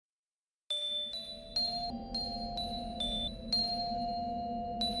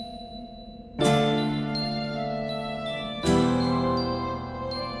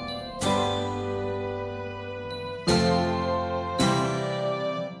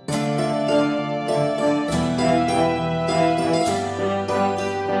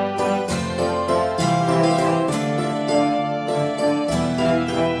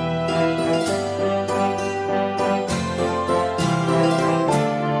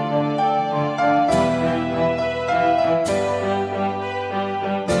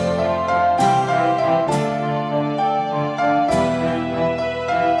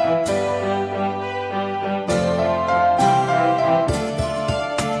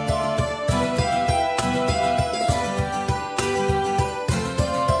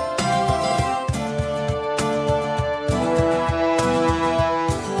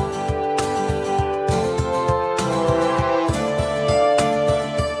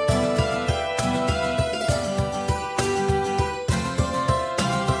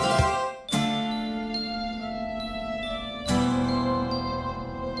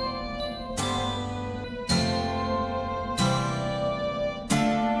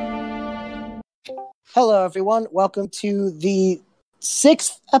Hello, everyone. Welcome to the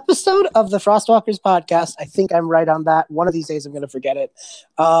 6th episode of the Frostwalkers podcast. I think I'm right on that. One of these days, I'm going to forget it.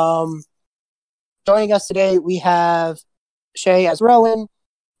 Joining us today, we have Shay as Rowan,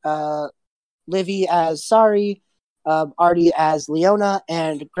 Livy as Sari, Artie as Leona,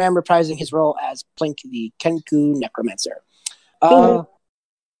 and Graham reprising his role as Plink, the Kenku necromancer.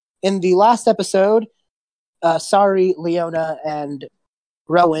 In the last episode, Sari, Leona, and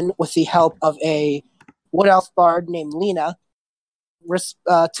Rowan, with the help of a wood elf bard named Lena,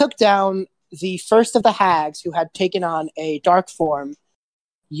 took down the first of the hags who had taken on a dark form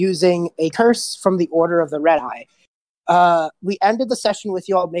using a curse from the Order of the Red Eye. We ended the session with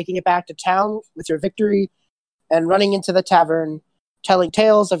you all making it back to town with your victory and running into the tavern, telling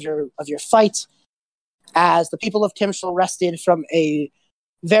tales of your fight as the people of Timshel rested from a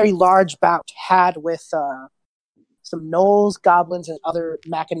very large bout had with some gnolls, goblins, and other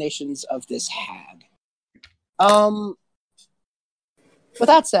machinations of this hag. With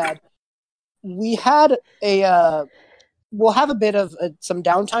that said, we had we'll have a bit of some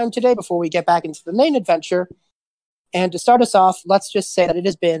downtime today before we get back into the main adventure. And to start us off, let's just say that it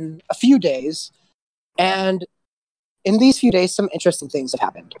has been a few days, and in these few days, some interesting things have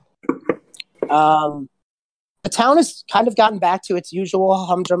happened. The town has kind of gotten back to its usual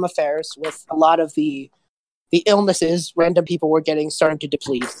humdrum affairs with a lot of the illnesses random people were getting starting to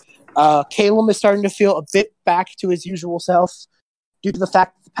deplete. Caleb is starting to feel a bit back to his usual self due to the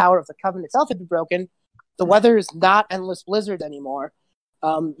fact that the power of the Coven itself had been broken. The weather is not endless blizzard anymore.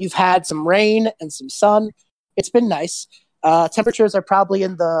 You've had some rain and some sun. It's been nice. Temperatures are probably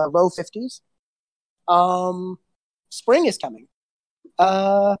in the low 50s. Spring is coming.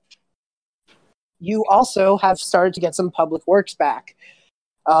 You also have started to get some public works back.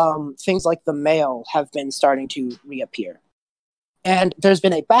 Things like the mail have been starting to reappear. And there's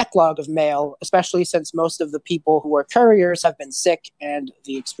been a backlog of mail, especially since most of the people who are couriers have been sick and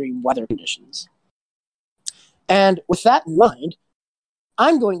the extreme weather conditions. And with that in mind,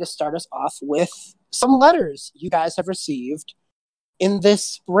 I'm going to start us off with some letters you guys have received in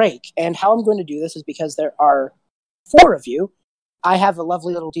this break. And how I'm going to do this is because there are 4 of you. I have a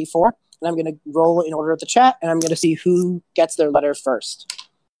lovely little D4, and I'm going to roll in order of the chat, and I'm going to see who gets their letter first.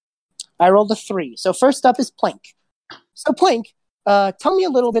 I rolled a 3. So first up is Plink. So Plink, tell me a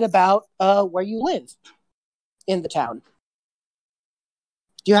little bit about where you live in the town.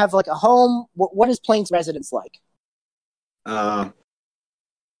 Do you have like a home? What is Plink's residence like? I'd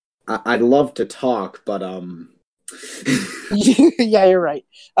love to talk, but Yeah, you're right.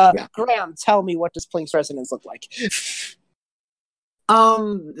 Yeah. Graham, tell me, what does Plink's residence look like?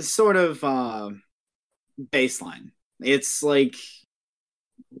 Sort of baseline. It's like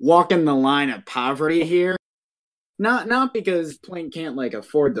walking the line of poverty here. Not because Plink can't like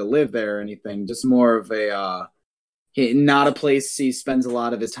afford to live there or anything, just more of a not a place he spends a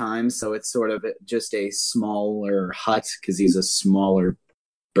lot of his time, so it's sort of just a smaller hut because he's a smaller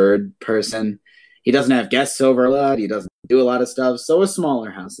bird person. He doesn't have guests over a lot, he doesn't do a lot of stuff, so a smaller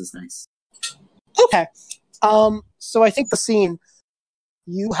house is nice. Okay. So I think the scene,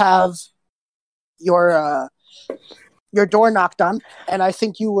 you have your door knocked on, and I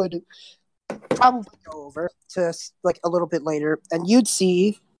think you would probably go over to like a little bit later, and you'd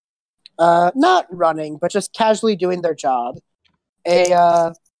see, not running, but just casually doing their job,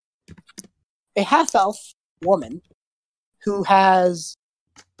 a half-elf woman who has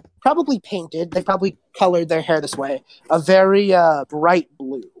probably painted, they probably colored their hair this way, a very bright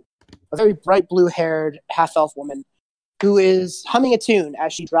blue-haired half-elf woman who is humming a tune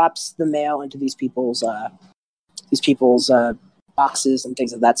as she drops the mail into these people's boxes and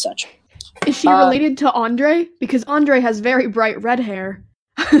things of that such. Is she related to Andre? Because Andre has very bright red hair.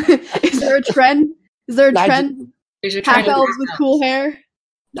 Is there a trend? Half elves with cool hair?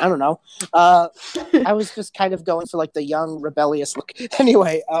 I don't know. I was just kind of going for like the young, rebellious look.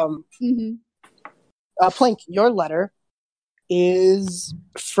 Anyway, Plink, your letter is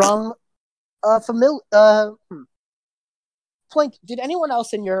from Plink, did anyone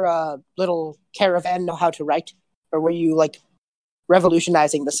else in your little caravan know how to write? Or were you like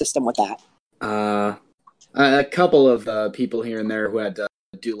revolutionizing the system with that? A couple of people here and there who had to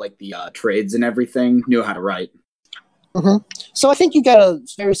do like the trades and everything knew how to write. Mm-hmm. So I think you got a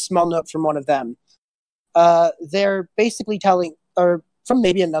very small note from one of them. They're basically telling, or from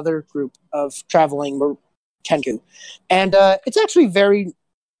maybe another group of traveling Kenku, and it's actually very,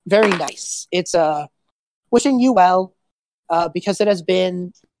 very nice. It's wishing you well, because it has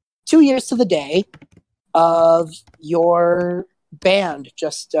been 2 years to the day of your band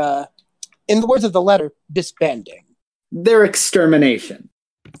just, in the words of the letter, disbanding. Their extermination.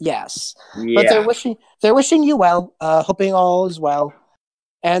 Yes. Yeah. But they're wishing you well, hoping all is well.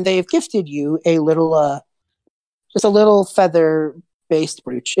 And they've gifted you a little just a little feather based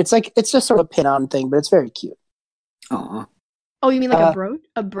brooch. It's just sort of a pin on thing, but it's very cute. Aw. Oh, you mean like a brooch?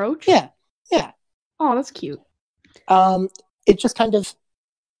 A brooch? Yeah. Yeah. Oh, that's cute. It just kind of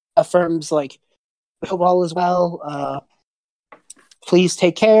affirms like hope all is well. Please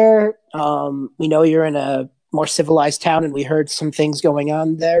take care. We know you're in a more civilized town, and we heard some things going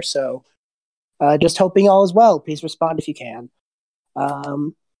on there. So, just hoping all is well. Please respond if you can.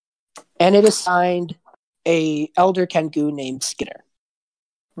 And it is signed a elder Kengu named Skitter.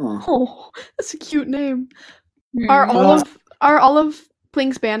 Oh, that's a cute name. Hmm. Are all of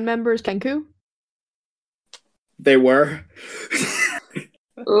Plink's band members Kenku? They were.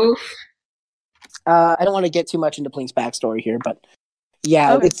 Oof. I don't want to get too much into Plink's backstory here, but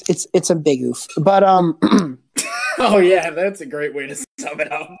yeah, Okay. it's a big oof. But Oh yeah, that's a great way to sum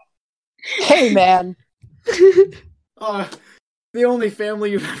it up. hey man, The only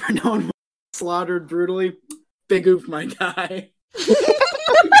family you've ever known was slaughtered brutally. Big oof, my guy.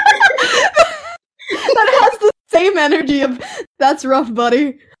 That has the same energy of that's rough,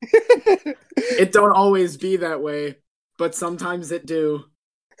 buddy. It don't always be that way, but sometimes it do.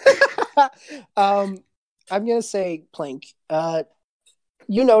 I'm gonna say Plink.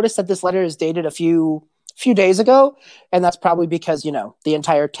 You noticed that this letter is dated a few days ago, and that's probably because the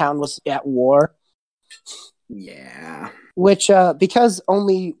entire town was at war. Yeah. Which because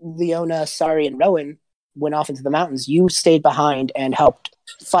only Leona, Sari, and Rowan went off into the mountains, you stayed behind and helped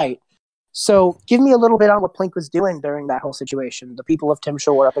fight. So give me a little bit on what Plink was doing during that whole situation. The people of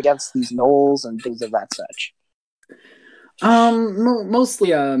Timshire were up against these gnolls and things of that such.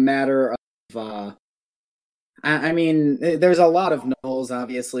 Mostly a matter of, I mean, there's a lot of gnolls,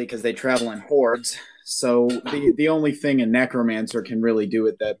 obviously, because they travel in hordes. So the only thing a necromancer can really do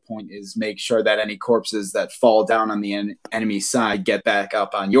at that point is make sure that any corpses that fall down on the enemy side get back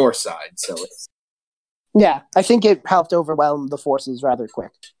up on your side. So it's... Yeah, I think it helped overwhelm the forces rather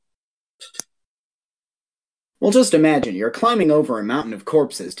quick. Well, just imagine, you're climbing over a mountain of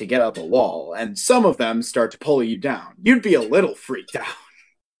corpses to get up a wall, and some of them start to pull you down. You'd be a little freaked out.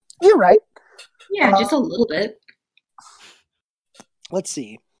 You're right. Yeah, just a little bit. Let's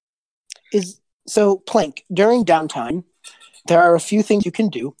see. So, Plink, during downtime, there are a few things you can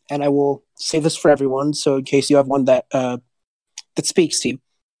do, and I will say this for everyone, so in case you have one that speaks to you.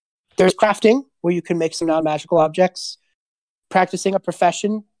 There's crafting, where you can make some non-magical objects, practicing a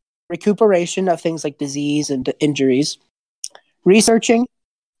profession, recuperation of things like disease and injuries, researching,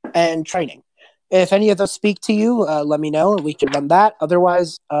 and training. If any of those speak to you, let me know, and we can run that.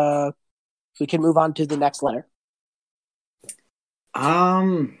 Otherwise, we can move on to the next letter.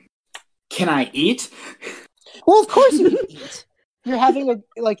 Can I eat? Well, of course you can eat. You're having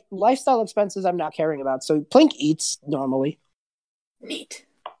lifestyle expenses I'm not caring about. So Plink eats normally. Neat.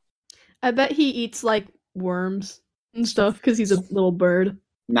 I bet he eats like worms and stuff because he's a little bird.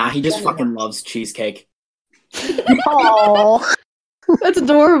 Nah, he just fucking loves cheesecake. Aww. That's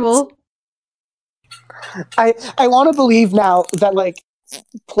adorable. I want to believe now that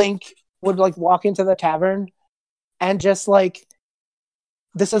Plink would walk into the tavern and just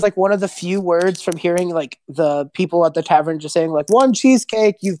this is one of the few words from hearing the people at the tavern just saying one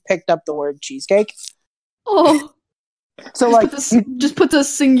cheesecake. You've picked up the word cheesecake. Oh, so just put a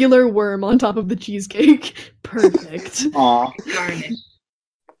singular worm on top of the cheesecake. Perfect. Aw. Darn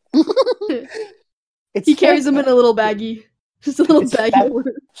it. He carries them in a little baggie. Just a little baggie of worms.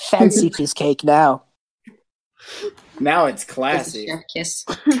 Fancy cheesecake now. Now it's That's a classy. chef kiss.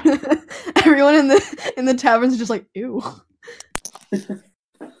 Everyone in the tavern's just like, ew.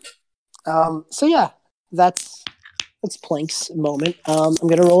 So yeah, that's Plink's moment. I'm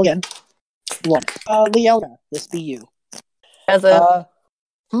gonna roll again. One. Leona, this be you. As a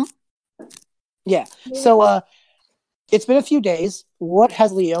Yeah. So it's been a few days. What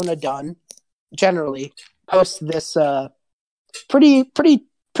has Leona done generally post this pretty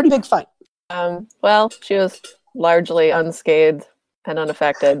big fight? well, she was largely unscathed and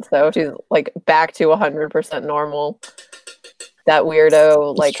unaffected, so she's back to 100% normal. That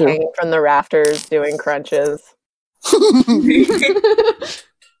weirdo It's true. hanging from the rafters doing crunches.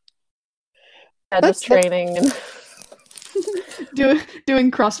 Yeah, just training and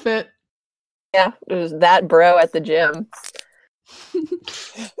doing CrossFit. yeah, it was that bro at the gym.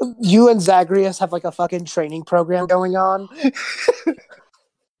 You and Zagreus have a fucking training program going on.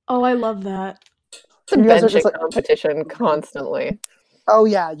 Oh, I love that. It's a You guys are benching just competition constantly. Oh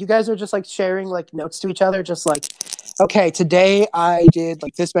yeah, you guys are just sharing notes to each other, just okay, today I did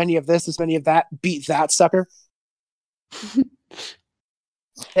this many of this many of that, beat that sucker.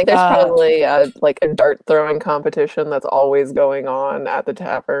 I think there's probably a dart throwing competition that's always going on at the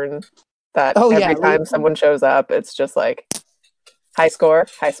tavern. That every time someone shows up, it's just like high score,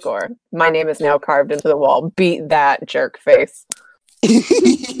 high score. My name is now carved into the wall. Beat that jerk face.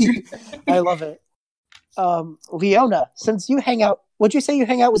 I love it. Leona, since you hang out, would you say you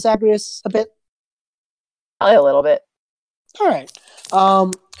hang out with Zagreus a bit? Probably a little bit. All right.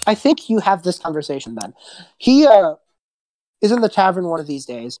 I think you have this conversation then. He is in the tavern one of these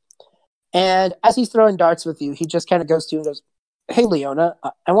days, and as he's throwing darts with you, he just kind of goes to you and goes, "Hey, Leona,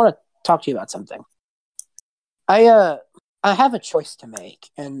 I want to talk to you about something. I have a choice to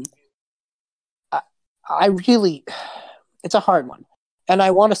make, and I really, it's a hard one, and I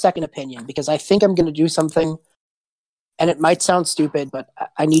want a second opinion because I think I'm going to do something, and it might sound stupid, but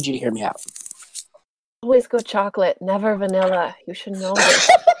I need you to hear me out." Always go chocolate, never vanilla. You should know this.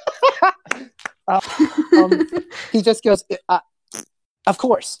 He just goes, "Of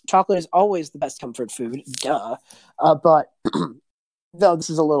course, chocolate is always the best comfort food, duh. But no, this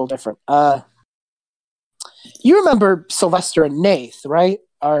is a little different. You remember Sylvester and Nath, right?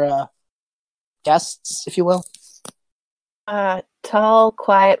 Our guests, if you will." Tall,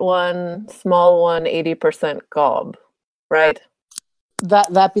 quiet one, small one, 80% gob, right?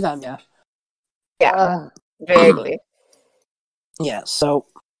 That be them, yeah. Yeah, vaguely. Yeah, so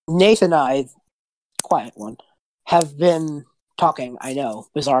Nath and I, quiet one, have been talking, I know,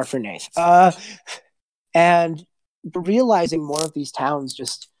 bizarre for Nath. And realizing more of these towns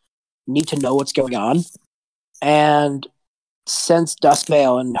just need to know what's going on. And since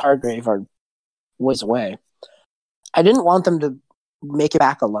Duskvale and Hargrave are ways away, I didn't want them to make it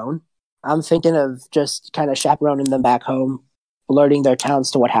back alone. I'm thinking of just kind of chaperoning them back home, alerting their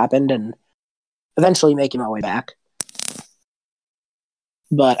towns to what happened, and eventually making my way back.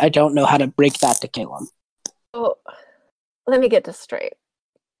 But I don't know how to break that to Caleb. Oh, let me get this straight.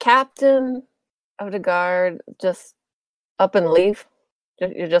 Captain of the guard, just up and leave?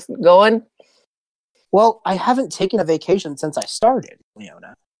 You're just going? Well, I haven't taken a vacation since I started,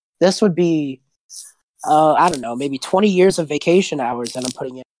 Leona. This would be, I don't know, maybe 20 years of vacation hours that I'm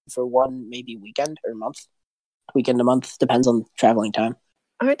putting in for one, maybe weekend or month. Weekend a month, depends on traveling time.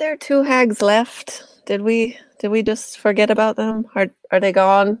 Aren't there 2 hags left? Did we just forget about them? Are they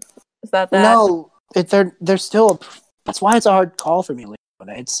gone? Is that? No, they're still. That's why it's a hard call for me,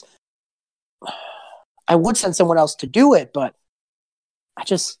 Leona. I would send someone else to do it, but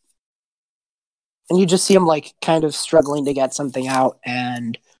and you just see them like kind of struggling to get something out,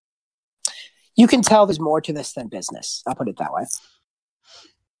 and you can tell there's more to this than business. I'll put it that way.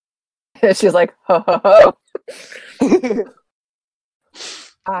 She's like, ho ho ho.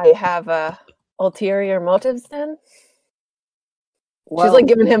 I have ulterior motives then? Well, she's like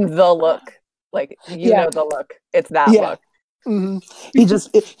giving him the look. Like, you know the look. It's that look. Mm-hmm. He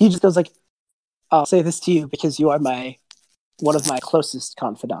just goes like, "I'll say this to you because you are one of my closest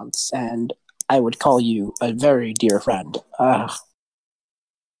confidants, and I would call you a very dear friend. That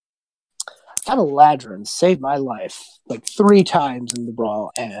Ladrin saved my life like 3 times in the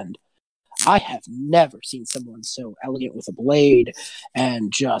brawl, and I have never seen someone so elegant with a blade,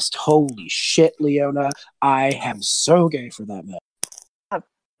 and just holy shit, Leona, I am so gay for that man."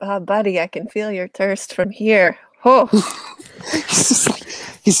 Buddy, I can feel your thirst from here. Oh.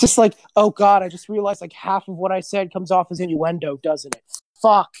 He's just like, "Oh God, I just realized like half of what I said comes off as innuendo, doesn't it?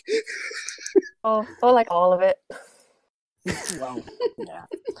 Fuck." Oh, like all of it. Well, yeah.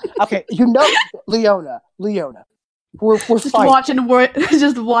 Okay, Leona. We're just fighting.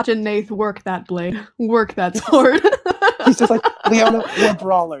 Just watching Nath work that blade, work that sword. He's just like, "Leona, we're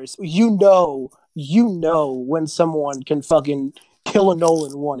brawlers. You know when someone can fucking kill a Knoll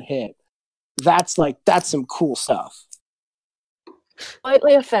in one hit. That's some cool stuff."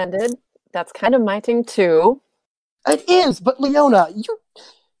 Slightly offended. That's kind of my thing too. It is, but Leona,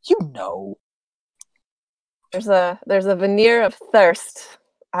 you know. There's a veneer of thirst.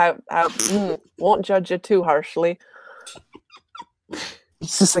 I won't judge you too harshly.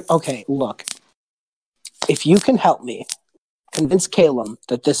 It's just like, okay, look. If you can help me convince Caleb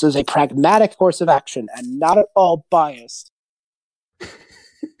that this is a pragmatic course of action and not at all biased,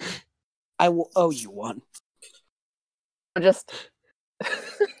 I will owe you one. Just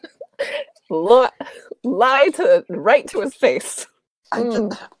lie right to his face. I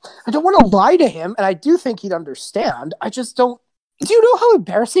don't want to lie to him, and I do think he'd understand. I just don't. Do you know how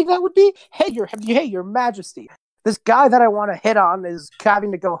embarrassing that would be? Hey, your Majesty. This guy that I want to hit on is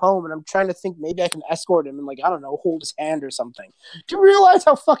having to go home, and I'm trying to think maybe I can escort him and, like, I don't know, hold his hand or something. Do you realize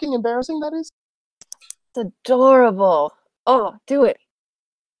how fucking embarrassing that is? It's adorable. Oh, do it.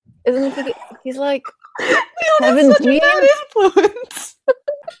 Isn't he? He's like 17. Influence.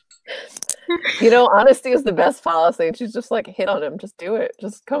 Honesty is the best policy. And she's just like, hit on him. Just do it.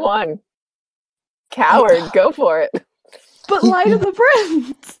 Just come on. Coward, go for it. But lie to the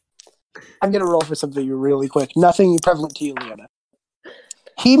prince. I'm going to roll for something really quick. Nothing prevalent to you, Leona.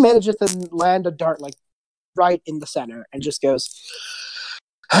 He manages to land a dart like right in the center and just goes,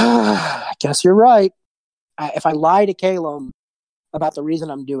 I guess you're right. If I lie to Calum about the reason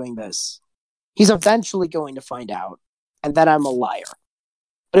I'm doing this, he's eventually going to find out, and that I'm a liar.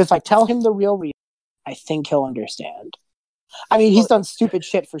 But if I tell him the real reason, I think he'll understand. I mean, he's done stupid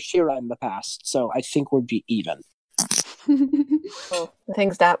shit for Shira in the past, so I think we'd be even. Well, the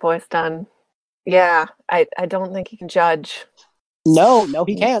things that boy's done. Yeah, I don't think he can judge. No,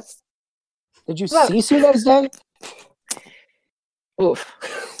 he can't. Did you see Suno's day? Oof.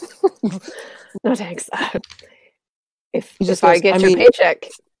 No thanks. If I get your paycheck,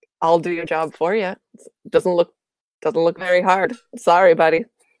 I'll do your job for you. Doesn't look very hard. Sorry, buddy.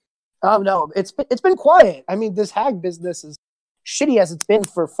 Oh no, it's been quiet. I mean, this hag business is shitty as it's been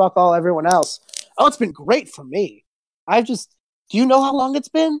for fuck all everyone else. Oh, it's been great for me. Do you know how long it's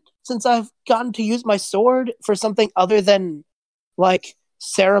been since I've gotten to use my sword for something other than like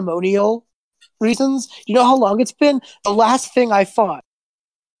ceremonial reasons? You know how long it's been? The last thing I fought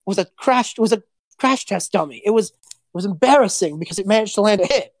was a crash test dummy. It was embarrassing because it managed to land a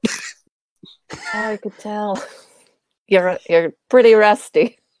hit. I could tell. You're pretty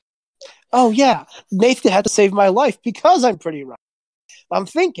rusty. Oh yeah, Nathan had to save my life because I'm pretty rusty. I'm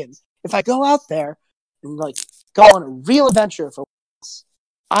thinking if I go out there and like go on a real adventure for once,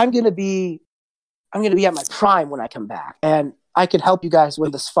 I'm gonna be at my prime when I come back, and I can help you guys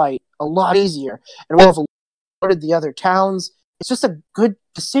win this fight a lot easier, and we'll have alerted the other towns. It's just a good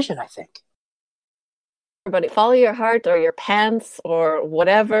decision, I think. Everybody, follow your heart or your pants or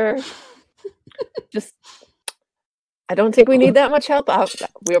whatever. Just, I don't think we need that much help.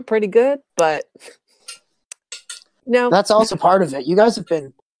 We're pretty good, but no. That's also part of it. You guys have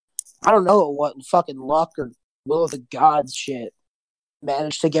been, I don't know what fucking luck or will of the gods shit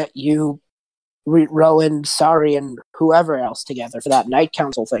managed to get you, Rowan, Sari, and whoever else together for that night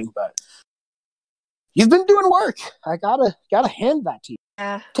council thing, but you've been doing work. I gotta hand that to you.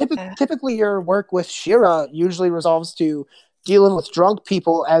 Typically, your work with Shira usually resolves to dealing with drunk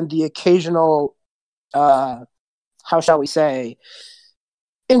people and the occasional, how shall we say,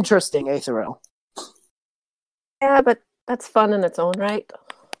 interesting Aetheril. Yeah, but that's fun in its own right.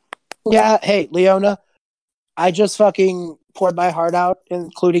 Yeah, hey, Leona, I just fucking poured my heart out,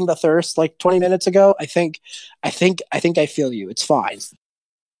 including the thirst, like 20 minutes ago. I think I feel you. It's fine.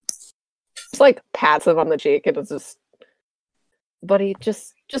 It's like pats him on the cheek and it's just, buddy,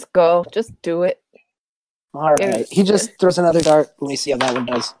 just go, just do it. All right. He just throws another dart. Let me see how that one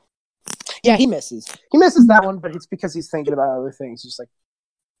does. Yeah, he misses. He misses that one, but it's because he's thinking about other things. He's just like,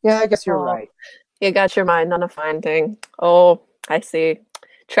 yeah, I guess you're right. You got your mind on a fine thing. Oh, I see.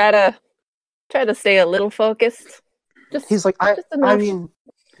 Try to stay a little focused. He's like, I mean,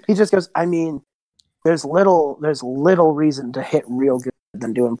 he just goes, I mean, there's little reason to hit real good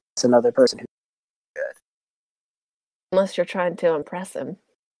than to impress another person who's good. Unless you're trying to impress him.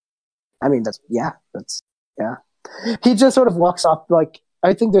 I mean, that's. He just sort of walks off, like,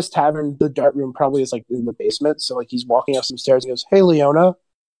 I think this tavern, the dart room, probably is like in the basement. So like he's walking up some stairs and goes, "Hey, Leona,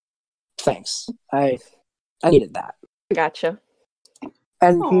 thanks. I needed that." Gotcha.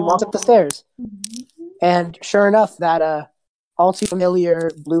 And he walks up the stairs, and sure enough, that all too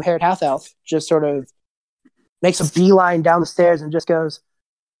familiar blue-haired half elf just sort of makes a beeline down the stairs and just goes,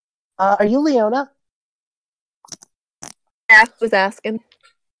 "Are you Leona?" Yeah, was asking.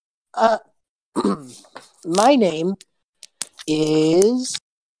 My name is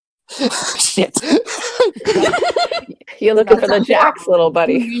shit. You're looking for the Jax, little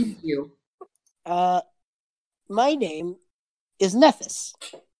buddy. My name is Nephis.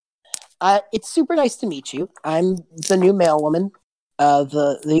 It's super nice to meet you. I'm the new male woman.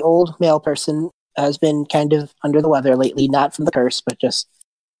 The old male person has been kind of under the weather lately, not from the curse, but just,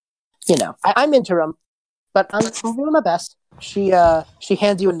 I'm interim, but I'm doing my best. She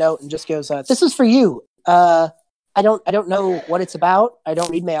hands you a note and just goes, "This is for you. I don't know what it's about. I don't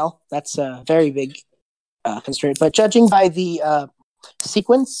read mail. That's a very big constraint. But judging by the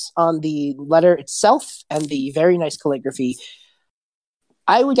sequence on the letter itself and the very nice calligraphy,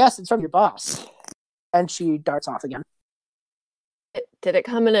 I would guess it's from your boss." And she darts off again. Did it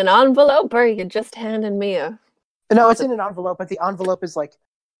come in an envelope, or are you just handing me a... No, it's in an envelope, but the envelope is like,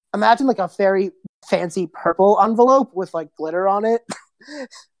 imagine like a very fancy purple envelope with like glitter on it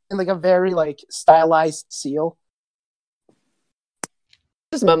and like a very like stylized seal.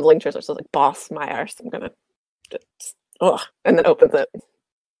 Just mumbling to herself, like, "Boss, my arse, I'm gonna..." and then opens it.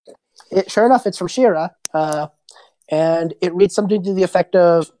 Sure enough, it's from Shira, and it reads something to the effect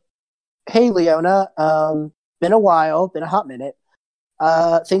of, "Hey, Leona, been a while, been a hot minute.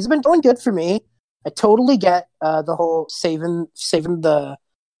 Things have been going good for me. I totally get the whole saving the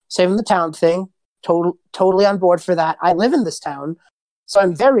town thing. Totally on board for that. I live in this town, so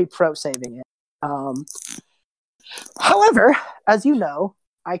I'm very pro saving it. However, as you know,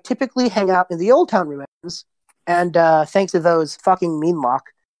 I typically hang out in the Old Town remains, and thanks to those fucking mean lock,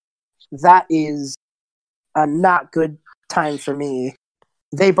 that is a not good time for me.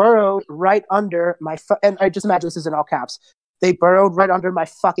 They burrowed right under my and I just imagine this is in all caps. They burrowed right under my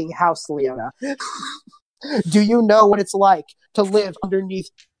fucking house, Leona. Do you know what it's like to live underneath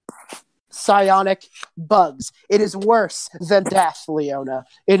psionic bugs? It is worse than death, Leona.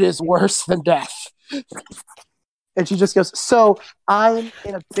 It is worse than death." And she just goes, "So I'm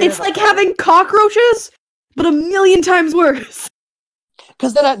in a bit It's like having cockroaches, but a million times worse.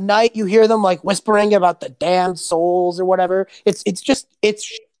 Because then at night you hear them like whispering about the damned souls or whatever. It's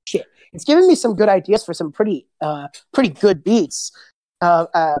shit. It's giving me some good ideas for some pretty good beats.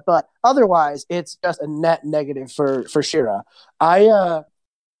 But otherwise, it's just a net negative for Shira. As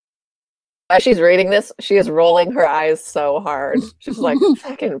she's reading this, she is rolling her eyes so hard. She's like,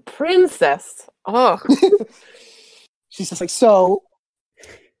 "Fucking princess!" Oh, she's just like, "So,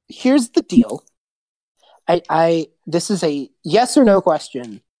 here's the deal. This is a yes or no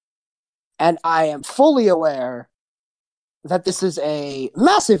question, and I am fully aware that this is a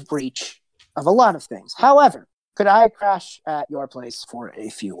massive breach of a lot of things. However, could I crash at your place for a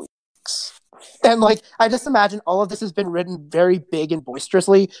few weeks?" And like, I just imagine all of this has been written very big and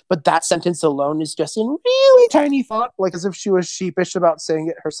boisterously, but that sentence alone is just in really tiny font, like as if she was sheepish about saying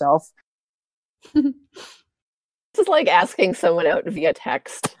it herself. This is like asking someone out via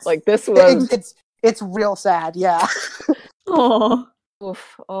text. Like this was. It's real sad, yeah. Oh,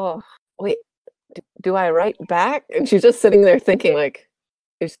 oh, wait. Do I write back? And she's just sitting there thinking, like,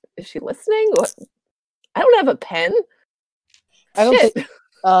 is she listening? What? I don't have a pen. I don't think.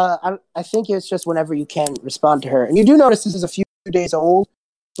 I think it's just whenever you can respond to her, and you do notice this is a few days old,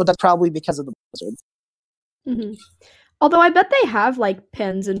 but that's probably because of the blizzard. Mm-hmm. Although I bet they have like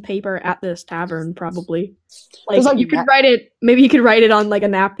pens and paper at this tavern, probably. Like you could write it. Maybe you could write it on like a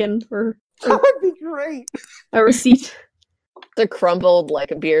napkin or. That would be great. A receipt. The crumbled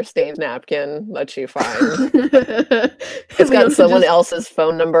like beer stained napkin that you find. It's got someone else's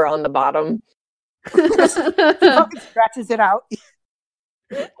phone number on the bottom. Scratches it out.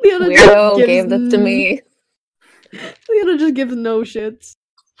 Leona Weirdo gave this to me. Leona just gives no shits.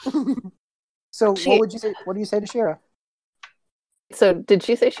 So what do you say to Shira? So did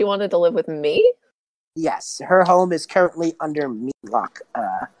she say she wanted to live with me? Yes, her home is currently under meatlock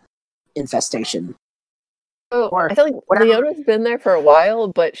infestation. Oh, I feel like Leona's been there for a while,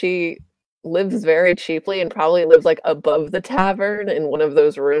 but she lives very cheaply and probably lives like above the tavern in one of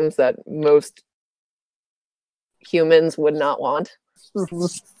those rooms that most humans would not want. Mm-hmm.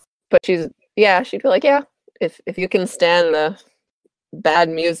 But she'd be like, yeah, if you can stand the bad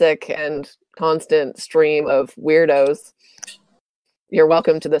music and constant stream of weirdos, you're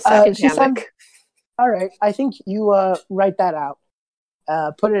welcome to the second hammock. All right, I think you write that out,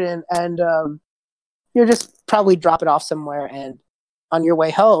 put it in, and you'll just probably drop it off somewhere, and on your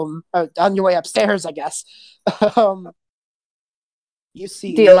way home, on your way upstairs, I guess, you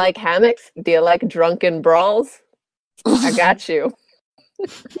see... Do you like hammocks? Do you like drunken brawls? I got you.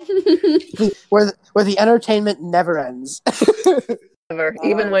 where the entertainment never ends. Never.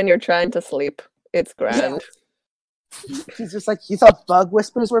 Even when you're trying to sleep. It's grand. Yeah. She's just like, you thought bug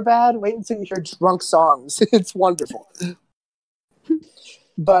whispers were bad? Wait until you hear drunk songs. It's wonderful.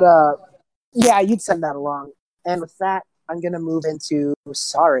 But, yeah, you'd send that along. And with that, I'm going to move into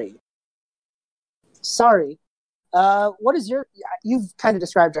Sari. Sari, what is you've kind of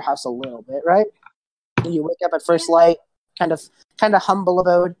described your house a little bit, right? You wake up at first light, kind of humble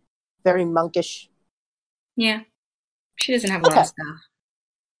abode, very monkish. Yeah. She doesn't have a lot of stuff.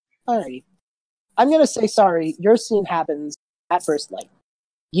 Alrighty. I'm going to say, Sari, your scene happens at first light.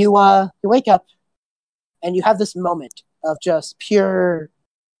 You wake up, and you have this moment of just pure,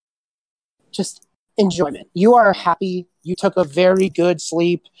 just enjoyment. You are happy. You took a very good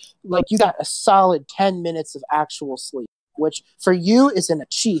sleep. Like, you got a solid 10 minutes of actual sleep, which for you is an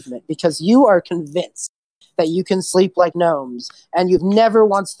achievement because you are convinced that you can sleep like gnomes, and you've never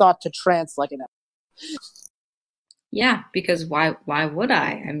once thought to trance like an elf. Yeah, because why would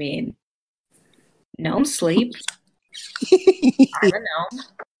I? I mean, gnomes sleep. I'm a gnome.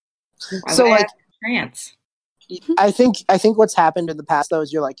 Why so would I like have to trance? I think what's happened in the past though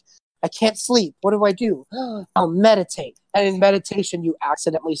is you're like, I can't sleep. What do I do? I'll meditate. And in meditation, you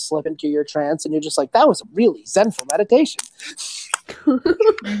accidentally slip into your trance, and you're just like, that was a really zenful meditation.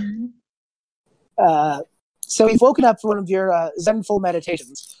 So you've woken up from one of your zenful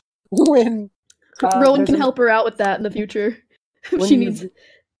meditations. When Rowan can help her out with that in the future. If she needs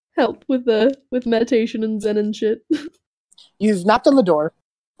help with meditation and zen and shit. You've knocked on the door.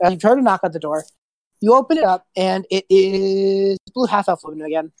 You've heard a knock at the door. You open it up, and it is Blue Half-Elf woman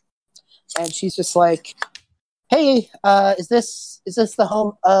again. And she's just like, hey, is this the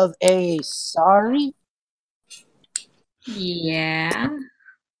home of a Sari? Yeah.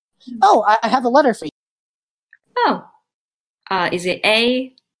 Oh, I have a letter for you. Oh. Is it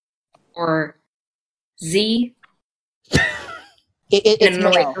A or Z? It's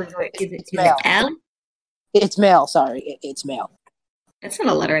male. Is it L? It's male, sorry. It's male. That's not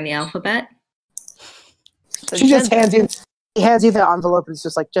a letter in the alphabet. She just hands you the envelope, and it's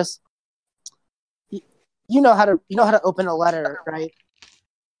just like, you know how to open a letter, right?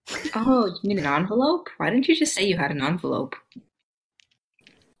 Oh, you mean an envelope? Why didn't you just say you had an envelope?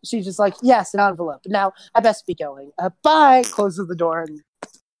 She's just like, yes, an envelope. Now, I best be going. Bye! Closes the door. And,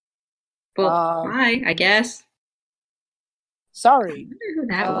 bye, I guess. Sorry. I wonder who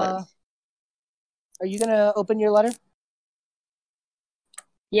that was. Are you going to open your letter?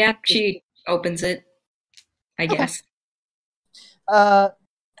 Yeah, she opens it, I guess.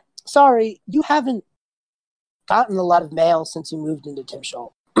 Sorry, you haven't gotten a lot of mail since you moved into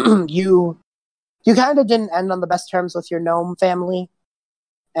Timshul. You kind of didn't end on the best terms with your gnome family.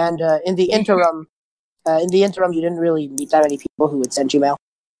 And in the interim, you didn't really meet that many people who would send you mail.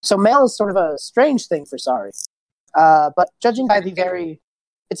 So mail is sort of a strange thing for Sari. But judging by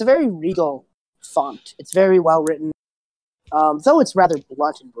it's a very regal font. It's very well written, though it's rather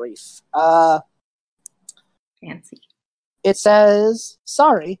blunt and brief. Fancy. It says,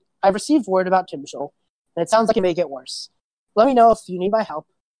 "Sorry, I've received word about Timshul, and it sounds like it may get worse. Let me know if you need my help,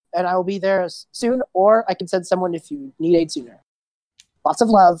 and I will be there soon, or I can send someone if you need aid sooner. Lots of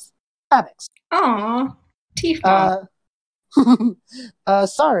love, Abix." Aww, Tifa.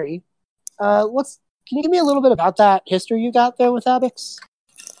 Sorry. Can you give me a little bit about that history you got there with Abix?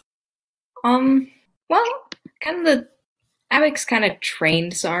 Well, Abix kind of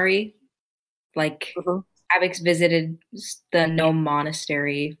trained Sari. Like, Abix visited the gnome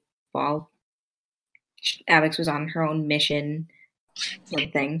monastery while Abix was on her own mission, sort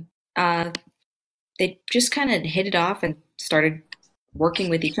of thing. They just kind of hit it off and started working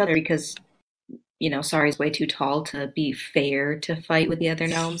with each other because, Sari's way too tall to be fair to fight with the other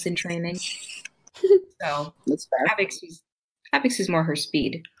gnomes in training. So that's fair. Abix is more her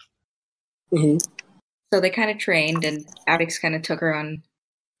speed. Mm-hmm. So they kind of trained, and Abix kind of took her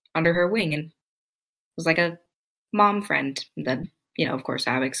under her wing and was like a mom friend. And then, of course,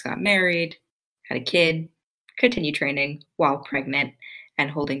 Abix got married, had a kid, continued training while pregnant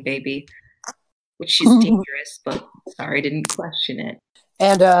and holding baby, which she's dangerous, but Sari didn't question it.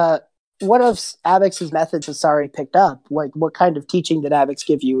 And what of Abix's methods has Sari picked up? Like, what kind of teaching did Abix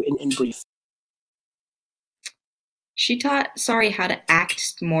give you in brief? She taught Sari how to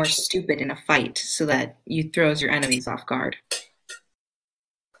act more stupid in a fight so that you throws your enemies off guard.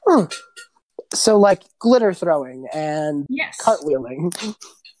 So, like, glitter throwing and yes. Cartwheeling.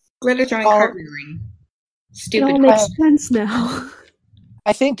 Glitter throwing, cartwheeling. Stupid. It all makes sense now.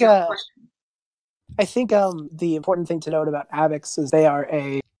 I think the important thing to note about Abix is they are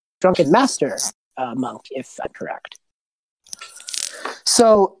a drunken master monk, if I'm correct.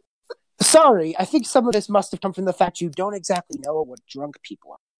 So, sorry, I think some of this must have come from the fact you don't exactly know what drunk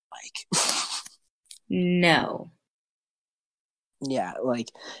people are like. No. Yeah,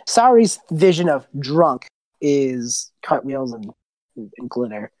 like, Sari's vision of drunk is cartwheels and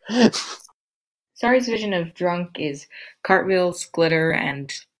glitter. Sari's vision of drunk is cartwheels, glitter,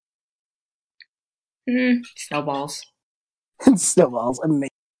 and snowballs. Snowballs, amazing.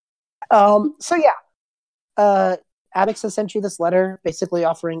 So yeah, Abix has sent you this letter, basically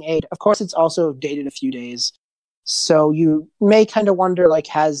offering aid. Of course, it's also dated a few days, so you may kind of wonder, like,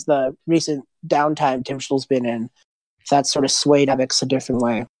 has the recent downtime Timshul's been in, that sort of swayed Abix a different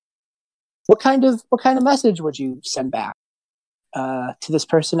way. What kind of message would you send back to this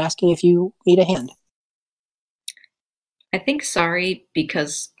person asking if you need a hand? I think Sari,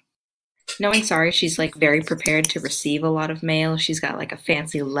 because knowing Sari, she's like very prepared to receive a lot of mail. She's got like a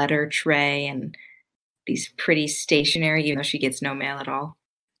fancy letter tray and these pretty stationery, even though she gets no mail at all.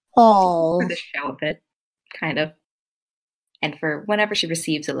 Oh, for the show of it, kind of, and for whenever she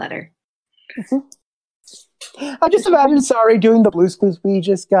receives a letter. I just imagine Sari doing the Blue's Clues. We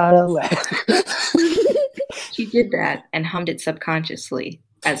just got a letter. She did that and hummed it subconsciously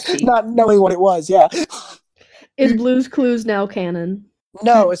as she... Not knowing what it was, yeah. Is Blue's Clues now canon?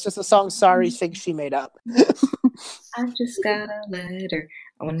 No, it's just a song Sari thinks she made up. I just got a letter.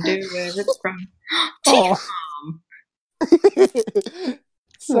 I wonder where it's from. Oh. T-Com!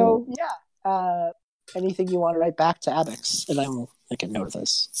 So, yeah. Anything you want to write back to Abix? And I will make a note of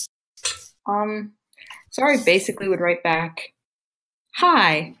this. Sari basically would write back,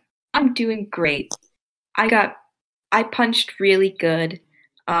 "Hi, I'm doing great. I punched really good.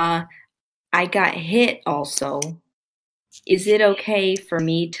 I got hit also. Is it okay for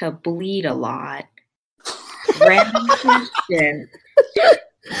me to bleed a lot? Random question.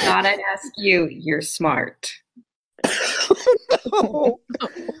 Thought I'd ask you. You're smart. No.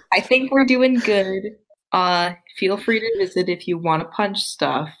 I think we're doing good. Feel free to visit if you want to punch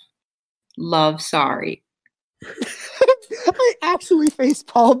stuff. Love, Sari." I actually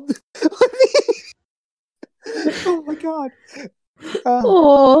facepalmed. Oh my god.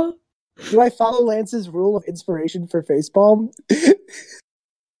 Do I follow Lance's rule of inspiration for facepalm?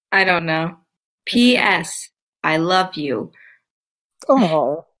 I don't know. P.S. I love you.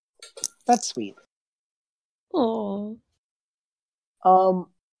 Oh, that's sweet. Oh.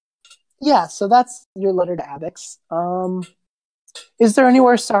 Yeah, so that's your letter to Abix. Is there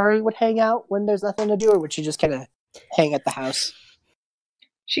anywhere Sari would hang out when there's nothing to do, or would she just kind of hang at the house?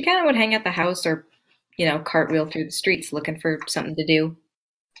 She kind of would hang at the house or, cartwheel through the streets looking for something to do.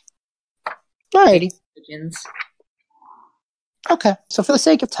 Alrighty. Okay, so for the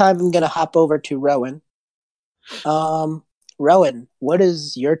sake of time, I'm going to hop over to Rowan. Rowan, what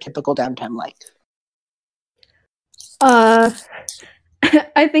is your typical downtime like?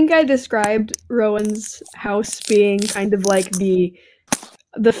 I think I described Rowan's house being kind of like the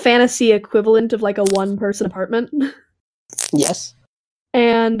fantasy equivalent of like a one-person apartment. Yes.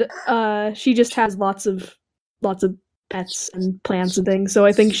 And she just has lots of pets and plants and things. So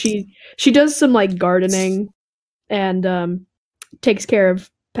I think she does some like gardening and takes care of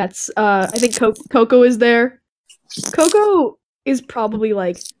pets. I think Coco is there. Coco is probably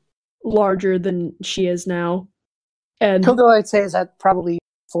like larger than she is now. And Coco, I'd say, is at probably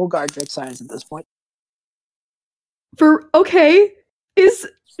full Gardrick size at this point. Is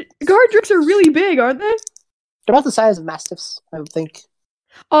Gardricks are really big, aren't they? They're about the size of Mastiffs, I would think.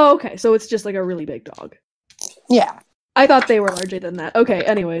 Oh, okay, so it's just like a really big dog. Yeah. I thought they were larger than that. Okay,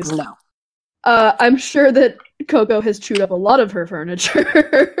 anyways. No. I'm sure that Coco has chewed up a lot of her furniture.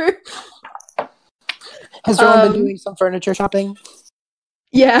 Has Rowan been doing some furniture shopping?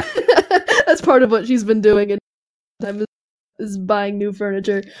 Yeah, that's part of what she's been doing. Time is buying new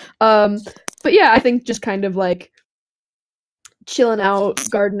furniture. But yeah, I think just kind of like chilling out,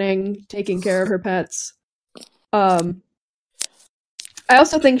 gardening, taking care of her pets. I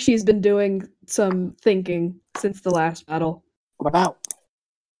also think she's been doing some thinking since the last battle. What about?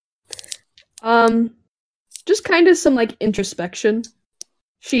 Just kind of some like introspection.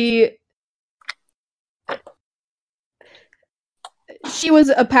 She was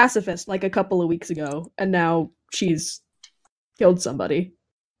a pacifist like a couple of weeks ago, and now she's killed somebody,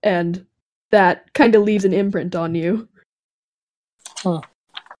 and that kind of leaves an imprint on you. Huh.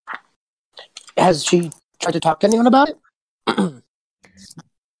 Has she tried to talk to anyone about it?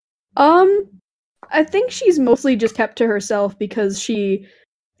 I think she's mostly just kept to herself because she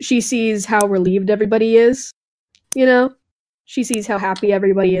sees how relieved everybody is. She sees how happy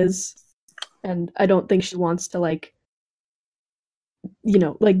everybody is, and I don't think she wants to like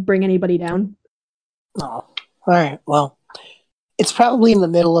bring anybody down. Oh, alright, well, it's probably in the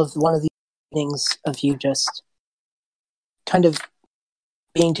middle of one of the things of you just kind of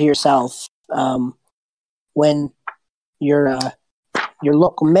being to yourself, when your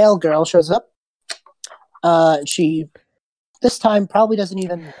local mail girl shows up. She, this time, probably doesn't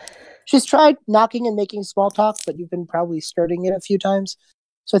even... She's tried knocking and making small talk, but you've been probably skirting it a few times.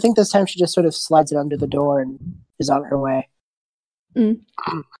 So I think this time she just sort of slides it under the door and is on her way. Mm.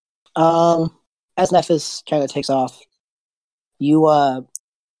 As Nephis kind of takes off, you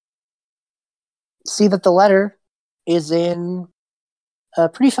see that the letter is in a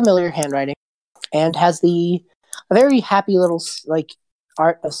pretty familiar handwriting and has a very happy little like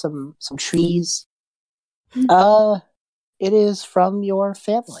art of some trees. It is from your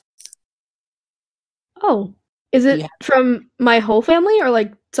family. Oh, is it from my whole family or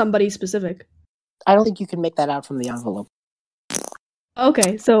like somebody specific? I don't think you can make that out from the envelope.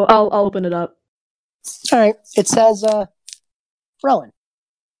 Okay, so I'll open it up. All right. It says, Rowan.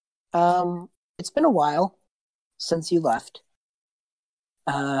 It's been a while since you left.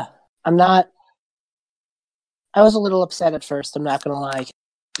 I was a little upset at first, I'm not gonna lie.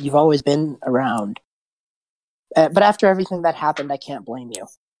 You've always been around. But after everything that happened, I can't blame you.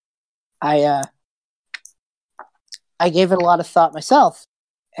 I gave it a lot of thought myself,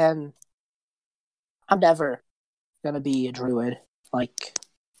 and I'm never gonna be a druid like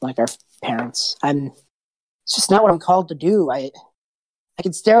our parents. It's just not what I'm called to do. I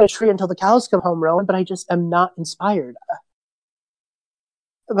can stare at a tree until the cows come home, Rowan, but I just am not inspired.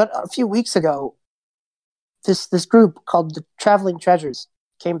 But a few weeks ago, this group called the Traveling Treasures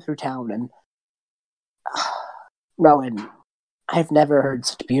came through town, and Rowan, I've never heard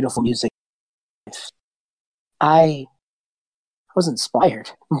such beautiful music. I was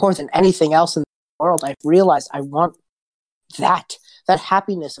inspired more than anything else in the world. I realized I want that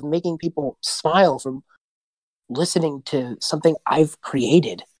happiness of making people smile from listening to something I've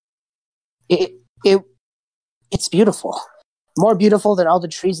created. It's beautiful, more beautiful than all the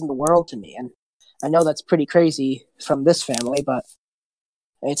trees in the world to me. And I know that's pretty crazy from this family, but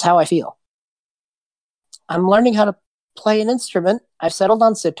it's how I feel. I'm learning how to play an instrument. I've settled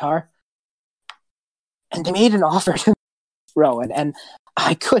on sitar, and they made an offer to Rowan, and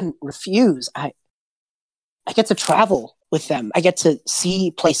I couldn't refuse. I get to travel with them. I get to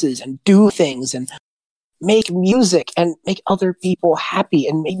see places and do things and make music and make other people happy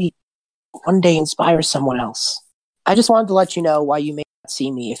and maybe one day inspire someone else. I just wanted to let you know why you may not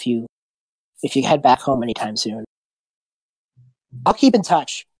see me if you head back home anytime soon. I'll keep in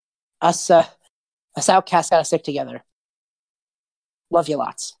touch. Us outcasts gotta stick together. Love you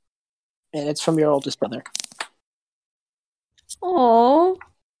lots. And it's from your oldest brother. Aww.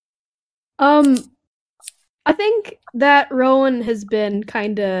 I think that Rowan has been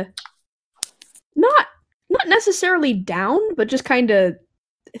kinda not necessarily down, but just kinda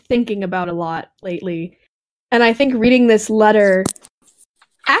thinking about a lot lately. And I think reading this letter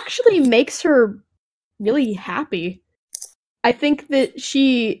actually makes her really happy. I think that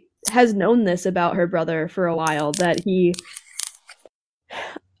she has known this about her brother for a while, that he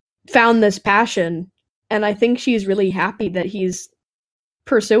found this passion, and I think she's really happy that he's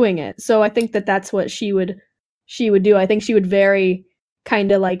pursuing it. So I think that that's what she would do. I think she would very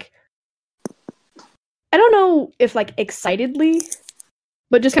kind of like, I don't know if like excitedly,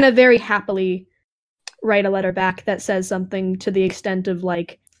 but just kind of very happily write a letter back that says something to the extent of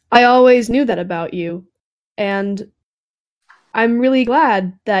like, I always knew that about you, and I'm really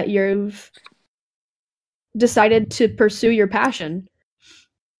glad that you've decided to pursue your passion.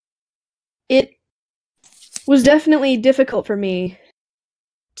 It was definitely difficult for me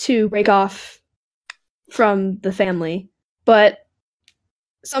to break off from the family, but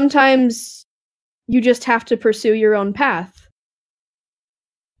sometimes you just have to pursue your own path.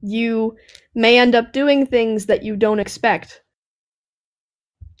 You may end up doing things that you don't expect,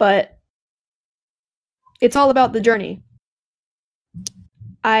 but it's all about the journey.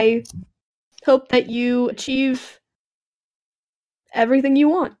 I hope that you achieve everything you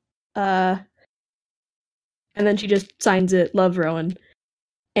want. And then she just signs it, Love, Rowan.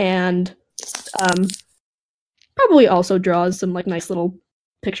 And probably also draws some like nice little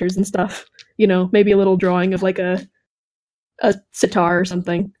pictures and stuff. You know, maybe a little drawing of like a sitar or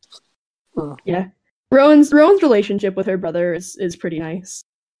something. Yeah. Rowan's relationship with her brother is pretty nice.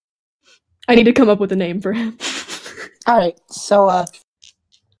 I need to come up with a name for him. Alright, so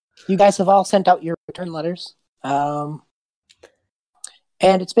you guys have all sent out your return letters. And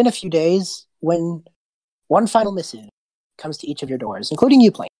it's been a few days when one final missive comes to each of your doors, including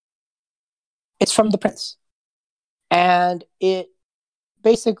you, Plink. It's from the prince. And it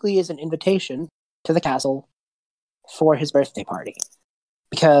basically is an invitation to the castle for his birthday party.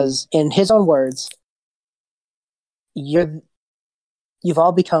 Because in his own words, you've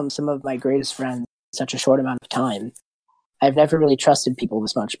all become some of my greatest friends in such a short amount of time. I've never really trusted people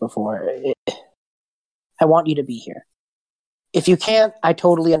this much before. I want you to be here. If you can't, I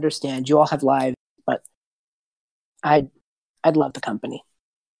totally understand. You all have lives, but I'd love the company.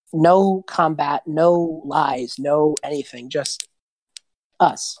 No combat, no lies, no anything, just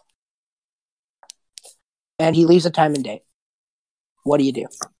us. And he leaves a time and date. What do you do?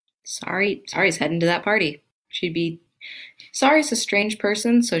 Sari's heading to that party. Sari's a strange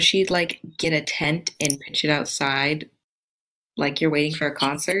person, so she'd like get a tent and pitch it outside like you're waiting for a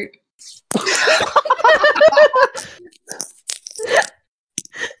concert.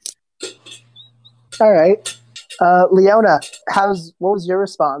 All right. Leona, what was your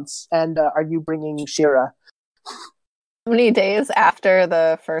response? And are you bringing Shira? How many days after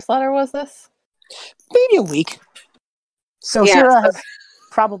the first letter was this? Maybe a week. So yeah, Shira has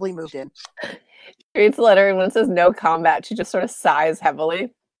probably moved in. She reads the letter, and when it says no combat, she just sort of sighs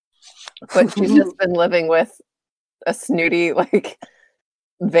heavily. But she's just been living with a snooty, like,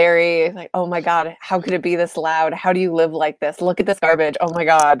 very like, oh my god, how could it be this loud? How do you live like this? Look at this garbage. Oh my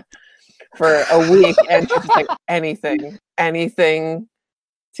god. For a week, and she's just like, anything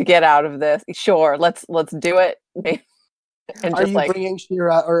to get out of this. Sure, let's do it. And are you bringing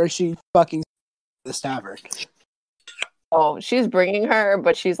Shira, or is she fucking the tavern? Oh, she's bringing her,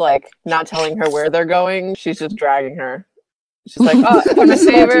 but she's like not telling her where they're going. She's just dragging her. She's like, oh, I'm gonna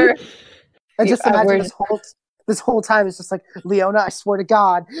save her. I just imagine this whole time it's just like, Leona, I swear to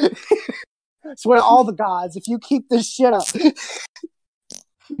God, I swear to all the gods, if you keep this shit up.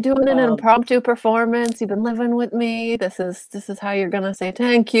 Doing an impromptu performance. You've been living with me. This is how you're gonna say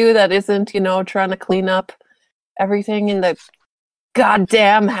thank you. That isn't, trying to clean up everything in the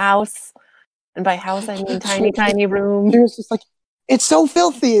goddamn house. And by house I mean tiny room. It's just like, it's so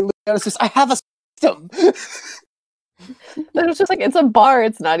filthy. And it's just, I have a system. But it's just like, it's a bar.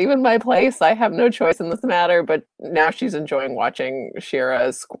 It's not even my place. I have no choice in this matter. But now she's enjoying watching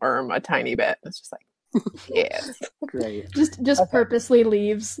Shira squirm a tiny bit. It's just like, yeah, great. Just purposely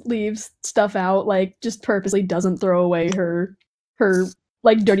leaves stuff out. Like, just purposely doesn't throw away her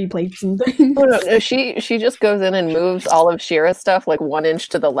like dirty plates and things. Oh no, she just goes in and moves all of Shira's stuff like 1 inch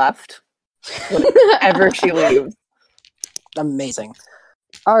to the left whenever she leaves. Amazing.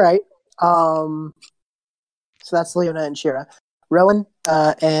 All right. So that's Leona and Shira. Rowan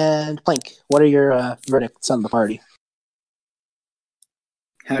and Plink, what are your verdicts on the party?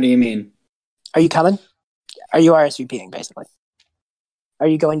 How do you mean? Are you coming? Are you RSVPing, basically? Are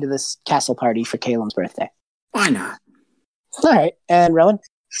you going to this castle party for Caelim's birthday? Why not? All right. And Rowan?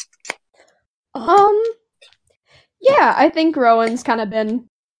 Yeah, I think Rowan's kind of been,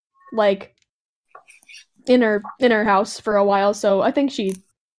 like, in her house for a while, so I think she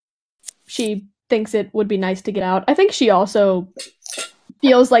thinks it would be nice to get out. I think she also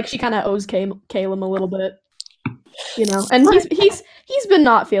feels like she kind of owes Caelim a little bit, and he's been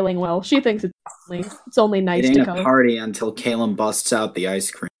not feeling well. She thinks it's only nice to come. It ain't a party until Caelim busts out the ice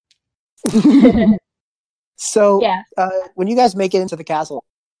cream. So, yeah. When you guys make it into the castle,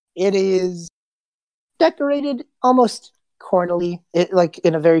 it is decorated almost cornily, like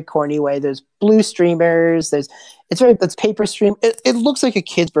in a very corny way. There's blue streamers. It's paper stream. It looks like a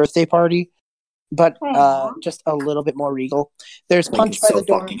kid's birthday party, but just a little bit more regal. There's punch by the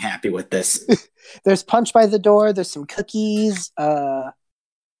door. So fucking happy with this. There's punch by the door. There's some cookies.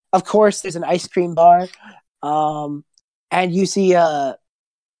 Of course, there's an ice cream bar. And you see an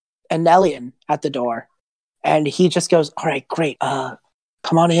alien at the door. And he just goes, all right, great.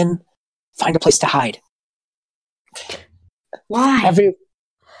 Come on in. Find a place to hide. Why?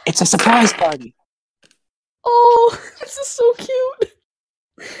 It's a surprise party. Oh, this is so cute.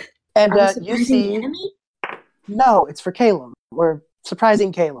 And you see... Enemy? No, it's for Caelim. We're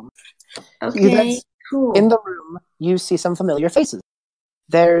surprising Caelim. Okay, cool. In the room, you see some familiar faces.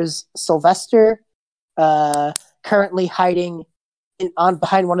 There's Sylvester currently hiding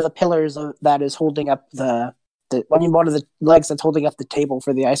behind one of the pillars that is holding up one of the legs that's holding up the table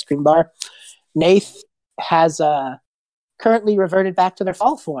for the ice cream bar. Nath has currently reverted back to their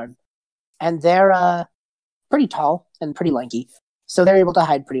fall form, and they're pretty tall and pretty lanky, so they're able to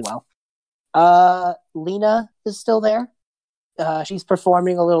hide pretty well. Lena is still there. She's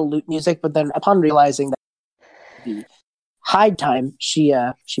performing a little lute music, but then upon realizing that the hide time, she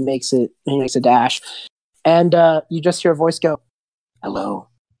makes a dash, and you just hear a voice go, "Hello,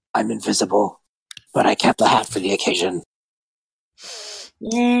 I'm invisible, but I kept the hat for the occasion."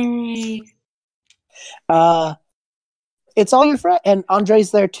 Yay! It's all your friend, and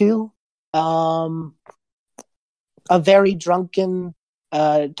Andre's there too. A very drunken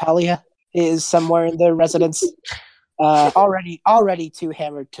Talia is somewhere in their residence, already too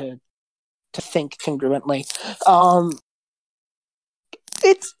hammered to think congruently.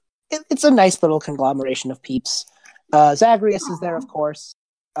 It's a nice little conglomeration of peeps. Zagreus is there, of course.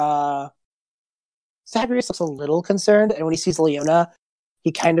 Zagreus looks a little concerned, and when he sees Leona,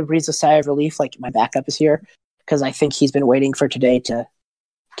 he kind of breathes a sigh of relief, like, my backup is here, because I think he's been waiting for today to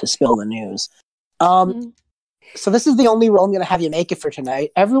spill the news. So this is the only role I'm going to have you make it for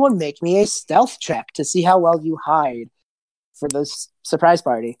tonight. Everyone make me a stealth check to see how well you hide for this surprise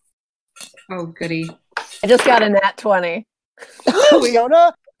party. Oh, goody. I just got a nat 20.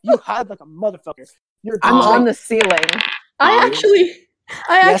 Leona, you hide like a motherfucker. I'm on the ceiling. I actually...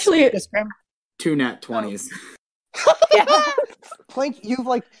 Yes, 2 nat 20s. Yeah. Plink, you've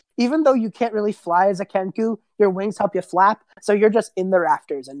even though you can't really fly as a Kenku, your wings help you flap, so you're just in the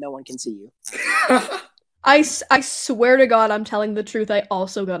rafters and no one can see you. I swear to God, I'm telling the truth. I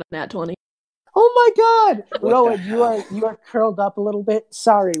also got a nat 20. Oh my God, Rowan, you are curled up a little bit.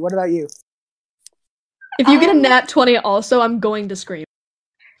 Sorry. What about you? If you get a nat 20, also, I'm going to scream.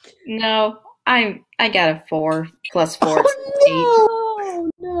 No, I got a 4 plus 4. Oh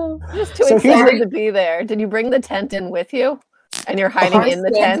no! Just too excited to be there. Did you bring the tent in with you? And you're hiding in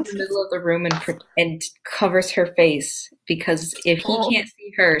the tent? In the middle of the room and covers her face because if he can't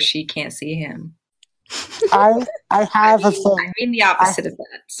see her, she can't see him. I have a thing. I mean the opposite of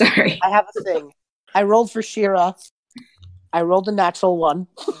that. Sorry. I have a thing. I rolled for Shira. I rolled a natural 1.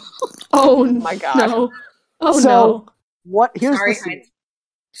 Oh my god. No. Oh so, no. What here's the scene.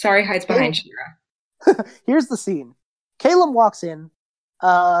 Sari hides behind Shira. Here's the scene. Caleb walks in.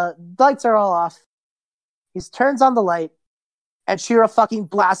 Lights are all off. He turns on the light, and Shira fucking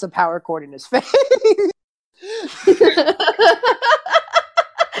blasts a power cord in his face.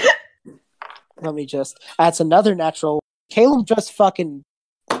 Let me just. That's another natural. Caleb just fucking.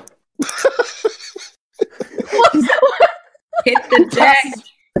 Hit the deck.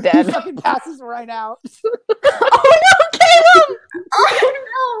 Dead. He fucking passes right out. Oh no, Caleb!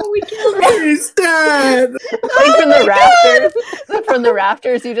 Oh no, we killed him. He's dead. Like from the rafters. From the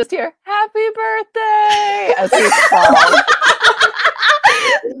rafters, you just hear "Happy Birthday" as he falls.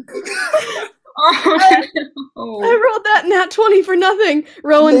 Oh no! I rolled that nat 20 for nothing.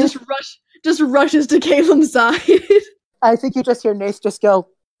 Rowan just rushes to Caleb's side. I think you just hear Nath just go.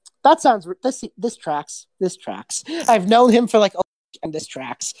 That sounds. This tracks. This tracks. I've known him for like. And this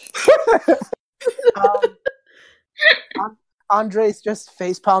tracks. Andre's just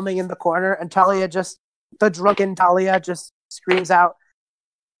face palming in the corner, and the drunken Talia just screams out.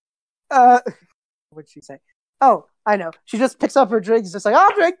 What'd she say? Oh, I know. She just picks up her drinks, just like,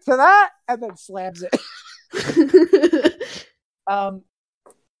 I'll drink to that, and then slams it.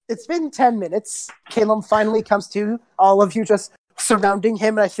 It's been 10 minutes. Caleb finally comes to, all of you just surrounding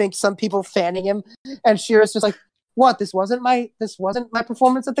him, and I think some people fanning him, and Shira's just like, what? This wasn't my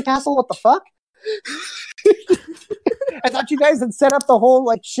performance at the castle? What the fuck? I thought you guys had set up the whole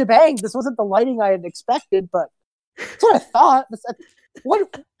like shebang. This wasn't the lighting I had expected, but that's what I thought. What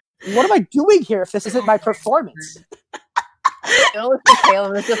am I doing here if this isn't my performance? Look at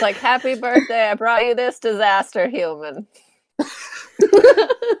Caleb. It's just like, happy birthday. I brought you this disaster, human.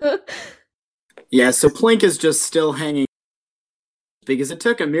 Yeah, so Plink is just still hanging because it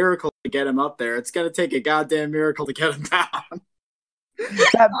took a miracle to get him up there. It's going to take a goddamn miracle to get him down.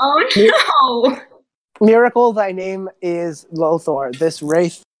 Oh no! Miracle, thy name is Lothor. This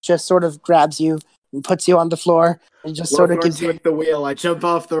wraith just sort of grabs you and puts you on the floor and just sort of gives you the wheel. I jump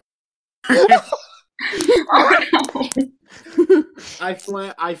off the. Oh no! I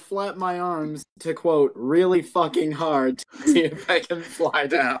flap my arms to quote really fucking hard to see if I can fly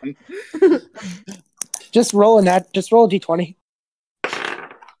down. Just roll a d20.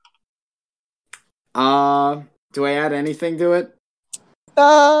 Do I add anything to it?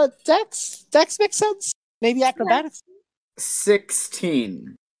 Dex makes sense. Maybe acrobatics.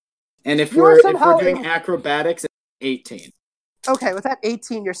 16. And if we're doing acrobatics, it's 18. Okay, with that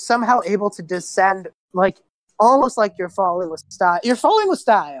 18, you're somehow able to descend like almost like you're falling with style. You're falling with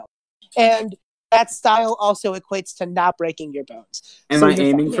style, and that style also equates to not breaking your bones. Am I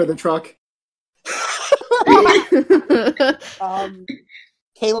aiming for the truck?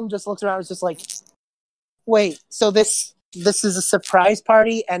 Caleb just looks around and is just like, wait, so this is a surprise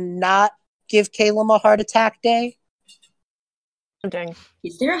party and not give Caleb a heart attack day? Dang.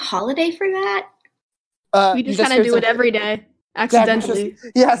 Is there a holiday for that? We just kind of do it every day, accidentally.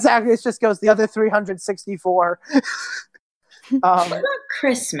 Exactly. It just goes the other 364. What about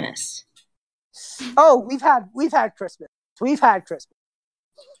Christmas? Oh, we've had Christmas. We've had Christmas.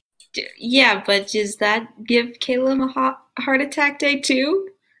 Yeah, but does that give Caleb a heart attack day too?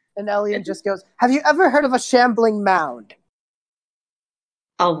 And Elliot just goes, have you ever heard of a shambling mound?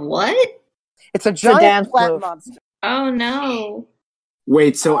 A what? It's a giant flat monster. Oh no.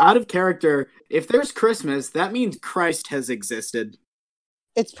 Wait, so out of character, if there's Christmas, that means Christ has existed.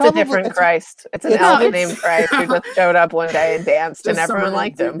 It's a different Christ. It's an elf named Christ who just showed up one day and danced, and everyone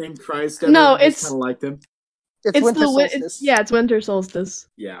liked him. Named Christ, no, it's kind of liked him. It's winter solstice. It's winter solstice.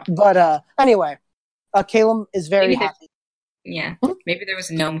 Yeah. But anyway, Caleb is very happy. Yeah, maybe there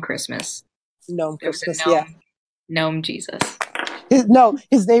was Gnome Christmas. Gnome Christmas, Gnome Jesus. His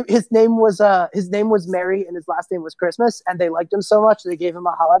name was Mary, and his last name was Christmas, and they liked him so much they gave him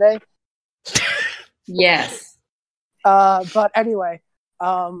a holiday. Yes. But anyway,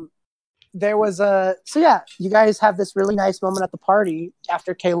 there was you guys have this really nice moment at the party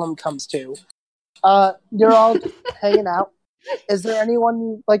after Caleb comes to. You're all hanging out. Is there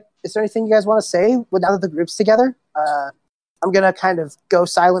anything you guys want to say now that the group's together? I'm gonna kind of go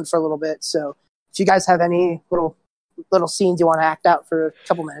silent for a little bit, so if you guys have any little scenes you want to act out for a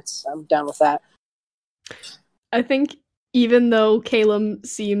couple minutes, I'm down with that. I think even though Caleb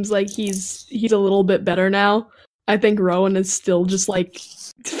seems like he's a little bit better now, I think Rowan is still just like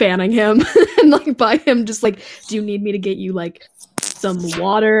fanning him and like by him just like, do you need me to get you like some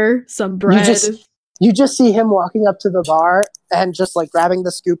water, some bread? You just see him walking up to the bar and just like grabbing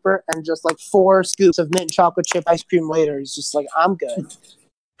the scooper and just like 4 scoops of mint chocolate chip ice cream later. He's just like, I'm good.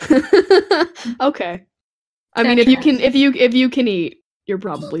 Okay. I mean, if you can eat, you're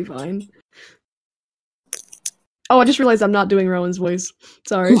probably fine. Oh, I just realized I'm not doing Rowan's voice.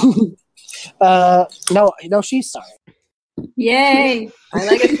 Sorry. No, she's sorry. Yay! I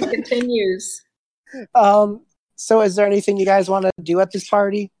like it. Continues. So is there anything you guys want to do at this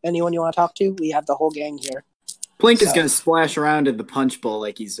party? Anyone you want to talk to? We have the whole gang here. Plink is gonna splash around in the punch bowl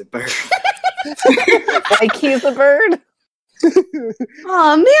like he's a bird. Like he's a bird?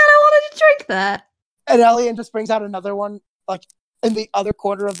 Oh man, I wanted to drink that. And Elliot just brings out another one, like in the other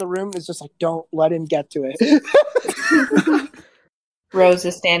corner of the room. Is just like, don't let him get to it. Rose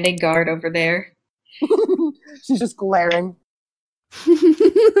is standing guard over there. She's just glaring.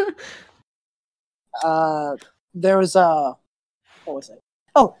 There was a... What was it?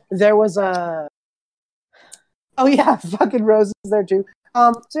 Oh, there was a... Oh yeah, fucking Rose is there too.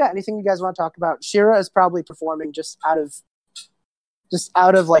 So yeah, anything you guys want to talk about? Shira is probably performing just out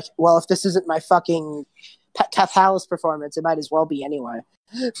of like, well, if this isn't my fucking Palace performance, it might as well be anyway.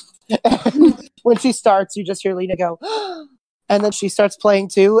 When she starts, you just hear Lena go, and then she starts playing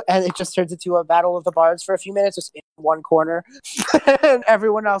too, and it just turns into a battle of the bards for a few minutes, just in one corner, and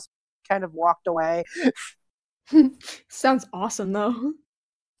everyone else kind of walked away. Sounds awesome, though.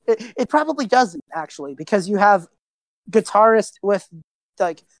 It probably doesn't, actually, because you have guitarist with,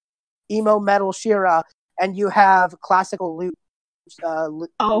 like, emo metal Shira, and you have classical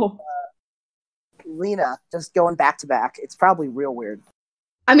Lena just going back to back. It's probably real weird.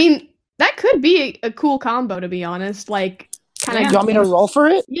 I mean, that could be a cool combo, to be honest. Like, kind of. You want me to roll for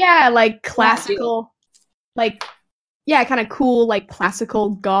it? Yeah, like classical, like, yeah, kind of cool, like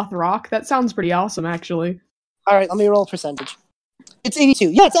classical goth rock. That sounds pretty awesome, actually. All right, let me roll a percentage. It's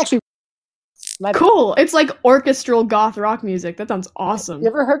 82. Yeah, it's actually cool. It's like orchestral goth rock music. That sounds awesome. You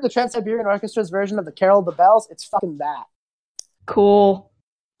ever heard the Trans-Siberian Orchestra's version of the Carol of the Bells? It's fucking that. Cool.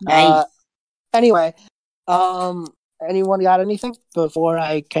 Nice. Anyway, anyone got anything before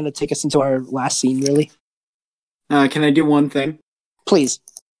I kind of take us into our last scene, really? Can I do one thing? Please.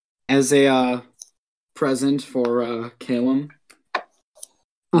 As a present for Caleb,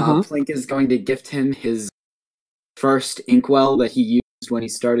 Plink is going to gift him his first inkwell that he used when he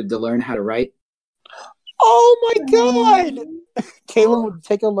started to learn how to write. Oh my god! Caleb would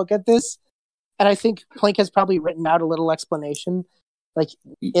take a look at this, and I think Plink has probably written out a little explanation, like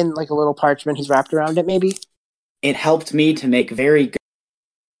in like a little parchment he's wrapped around it, maybe. It helped me to make very good...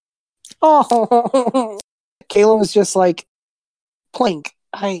 Oh! Caleb was just like, Plink,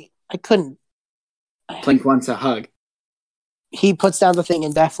 I couldn't. Plink wants a hug. He puts down the thing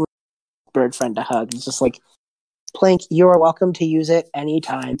and definitely bird friend a hug. He's just like, Plink, you are welcome to use it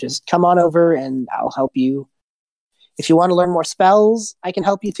anytime. Just come on over and I'll help you. If you want to learn more spells, I can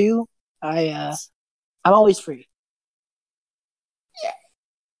help you too. I'm always free. Yeah.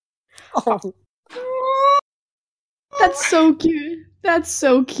 Oh. That's so cute. That's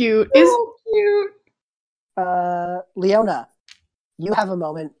so cute. So cute. Leona, you have a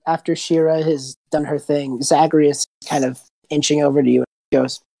moment after Shira has done her thing. Zagreus kind of inching over to you and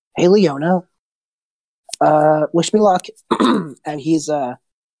goes, "Hey, Leona. Wish me luck." And he's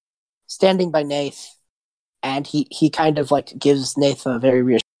standing by Nath, and he kind of like gives Nath a very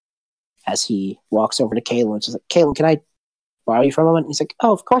reassuring as he walks over to Caleb and says, like, "Caleb, can I borrow you for a moment?" And he's like,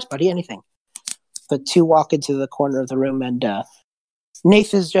 "Oh, of course, buddy, anything." The two walk into the corner of the room, and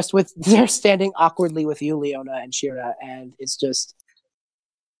Nath is just they're standing awkwardly with you, Leona and Shira, and it's just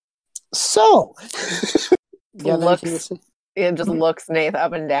so. It just looks Nath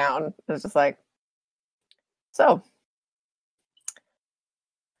up and down. It's just like, so.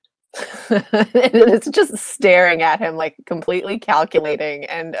 It's just staring at him, like completely calculating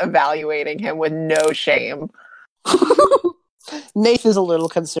and evaluating him with no shame. Nath is a little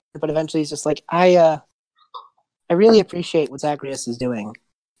concerned, but eventually he's just like, I really appreciate what Zagreus is doing.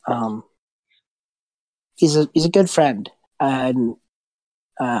 He's a good friend, and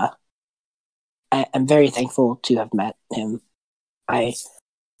I'm very thankful to have met him. I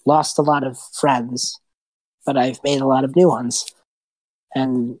lost a lot of friends, but I've made a lot of new ones.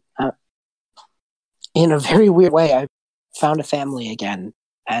 And in a very weird way, I found a family again.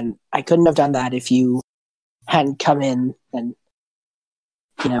 And I couldn't have done that if you hadn't come in and,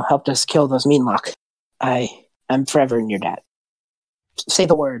 helped us kill those Meanlock. I'm forever in your debt. Say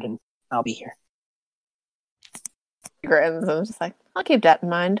the word and I'll be here. grins and just like, I'll keep that in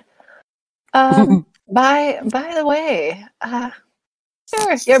mind. By the way,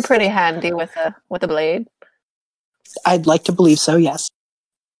 you're pretty handy with a blade. I'd like to believe so, yes.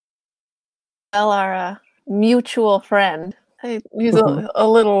 Well, our mutual friend, he's a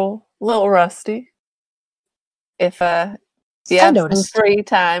little rusty. If you have some free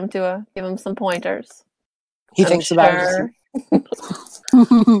time to give him some pointers. He thinks about it.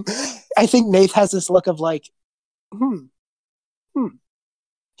 I think Nath has this look of like,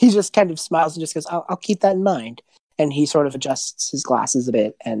 He just kind of smiles and just goes, I'll keep that in mind. And he sort of adjusts his glasses a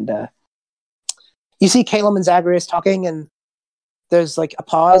bit. And you see Caleb and Zagreus talking, and there's like a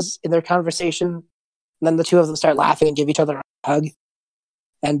pause in their conversation. And then the two of them start laughing and give each other a hug.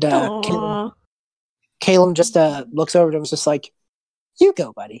 And Caleb just looks over to him and is just like, you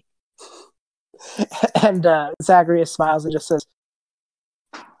go, buddy. And Zagreus smiles and just says,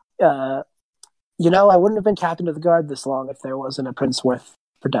 I wouldn't have been captain of the guard this long if there wasn't a prince worth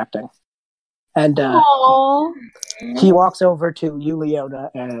protecting. And he walks over to you,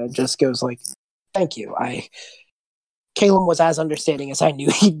 Leona, and just goes like, thank you. Caleb was as understanding as I knew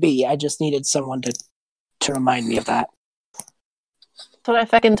he'd be. I just needed someone to remind me of that. That's what I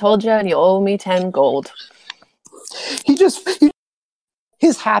fucking told you, and you owe me 10 gold.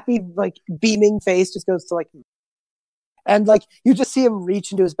 His happy, like, beaming face just goes to, like, and, like, you just see him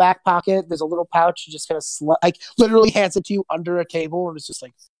reach into his back pocket. There's a little pouch. He just kind of, literally hands it to you under a table, and it's just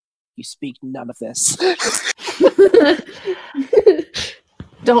like, you speak none of this.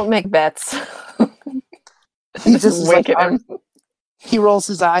 Don't make bets. He just wink at him. He rolls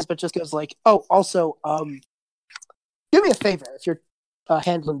his eyes, but just goes like, oh, also, do me a favor if you're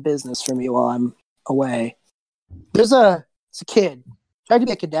handling business for me while I'm away. It's a kid. Tried to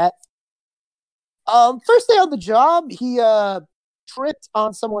be a cadet. First day on the job, he tripped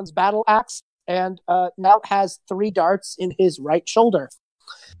on someone's battle axe and now has 3 darts in his right shoulder.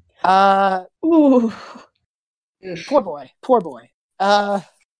 Ooh. Poor boy.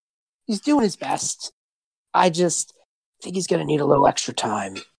 He's doing his best. I just think he's gonna need a little extra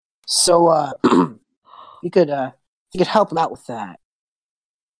time. So you could help him out with that.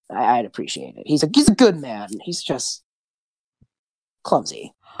 I'd appreciate it. He's a good man. He's just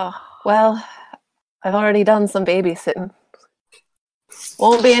clumsy. Well, I've already done some babysitting.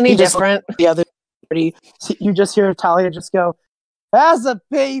 Won't be any different. The other party, you just hear Talia just go, as a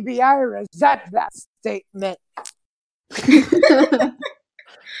baby, I resent that statement.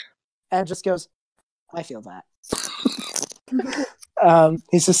 And just goes, I feel that.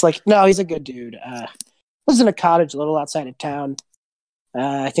 He's just like, no, he's a good dude. Lives in a cottage a little outside of town.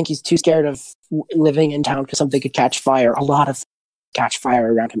 I think he's too scared of living in town because something could catch fire. A lot of catch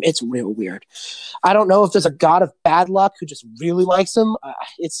fire around him. It's real weird. I don't know if there's a god of bad luck who just really likes him.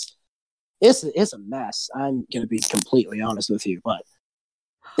 It's a mess. I'm gonna be completely honest with you, but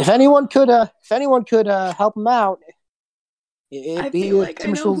if anyone could help him out, it'd be like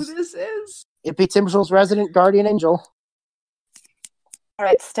I know who this is. It'd be Timbershaw's resident guardian angel. All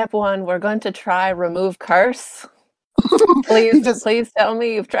right, step 1, we're going to try remove curse. Please tell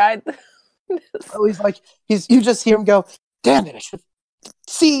me you've tried this. Oh, you just hear him go, damn it, I should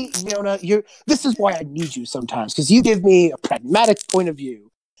see, Leona, this is why I need you sometimes, because you give me a pragmatic point of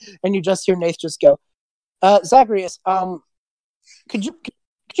view. And you just hear Nath just go, Zagreus, could you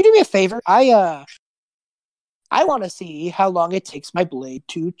do me a favor? I want to see how long it takes my blade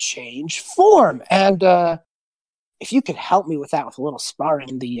to change form, and if you could help me with that with a little sparring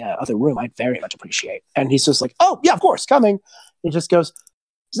in the other room, I'd very much appreciate. And he's just like, oh, yeah, of course, coming. He just goes,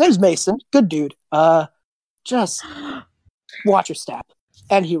 his name's Mason, good dude. Just watch your step.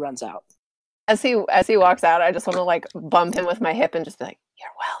 And he runs out. As he walks out, I just want to like bump him with my hip and just be like, you're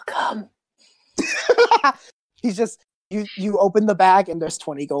welcome. He's just, you open the bag and there's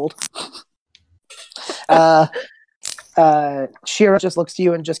 20 gold. Shira just looks to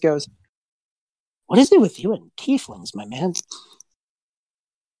you and just goes, what is it with you and tieflings, my man?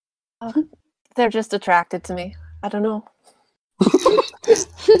 They're just attracted to me. I don't know.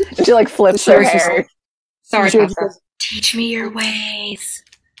 She like flips her hair. Sorry, teach me your ways.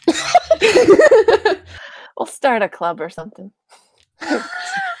 We'll start a club or something.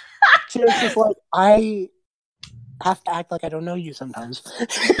 Shira's just like, I have to act like I don't know you sometimes.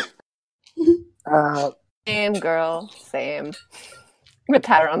 Same girl, same. I'm gonna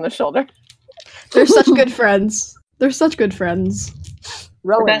pat her on the shoulder. They're such good friends. They're such good friends.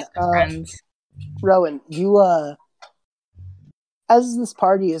 Rowan, best friends. Rowan, you as this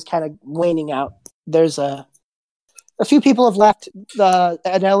party is kind of waning out, there's a few people have left.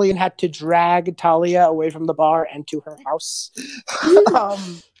 And Elian had to drag Talia away from the bar and to her house.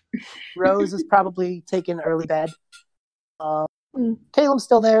 Rose is probably taking early bed. Caleb's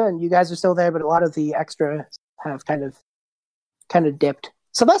still there, and you guys are still there, but a lot of the extra have kind of dipped.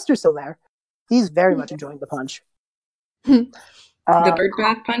 Sylvester's still there. He's very much enjoying the punch. The bird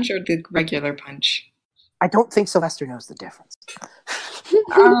bath punch or the regular punch? I don't think Sylvester knows the difference.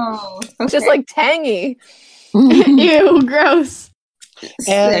 Oh, okay. Just like tangy. Ew, gross.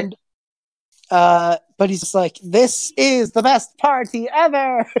 And but he's just like, this is the best party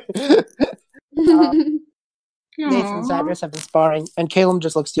ever. Nathan and Zagreus have been sparring, and Caleb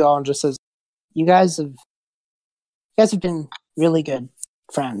just looks to you all and just says, you guys have been really good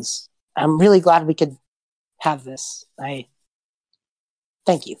friends. I'm really glad we could have this.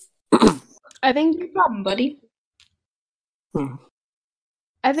 Thank you. I think No problem, buddy.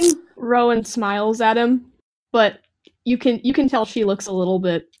 I think Rowan smiles at him, but you can tell she looks a little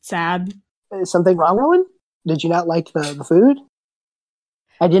bit sad. Is something wrong, Rowan? Did you not like the food?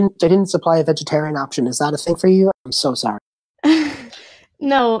 I didn't supply a vegetarian option. Is that a thing for you? I'm so sorry.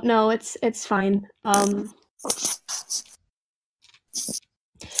 No, it's fine.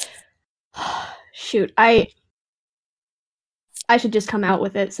 Shoot, I should just come out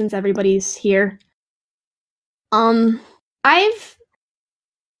with it since everybody's here. We've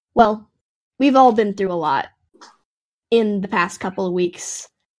all been through a lot in the past couple of weeks.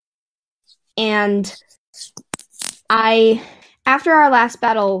 And after our last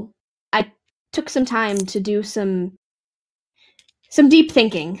battle, I took some time to do some deep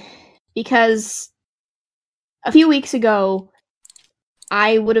thinking, because a few weeks ago,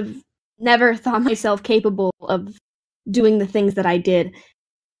 I would have never thought myself capable of doing the things that I did.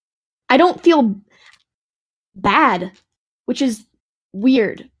 I don't feel bad, which is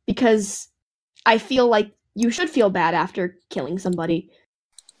weird, because I feel like you should feel bad after killing somebody.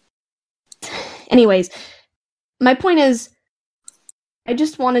 Anyways, my point is, I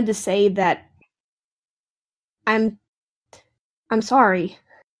just wanted to say that I'm sorry.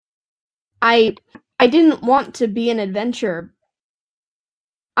 I didn't want to be an adventurer.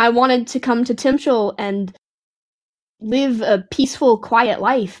 I wanted to come to Timshel and live a peaceful, quiet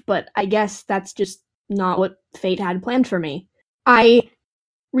life, but I guess that's just not what fate had planned for me. I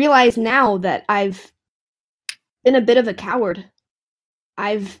realize now that I've been a bit of a coward.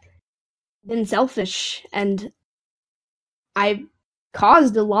 I've been selfish, and I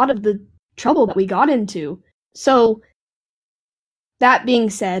caused a lot of the trouble that we got into. So, that being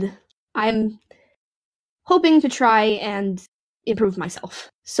said, I'm hoping to try and improve myself.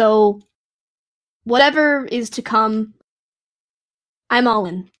 So, whatever is to come, I'm all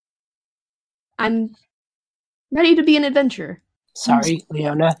in. I'm ready to be an adventurer. Sorry,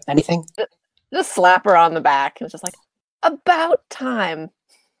 Leona. Anything? Just slap her on the back and just like, about time.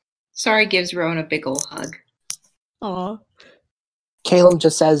 Sari gives Rowan a big ol' hug. Aw. Caleb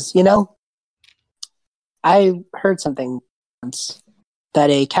just says, I heard something once, that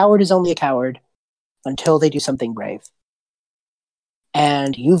a coward is only a coward until they do something brave.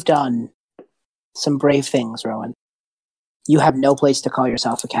 And you've done some brave things, Rowan. You have no place to call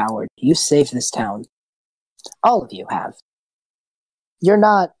yourself a coward. You saved this town. All of you have. You're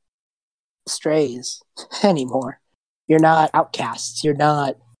not strays anymore. You're not outcasts. You're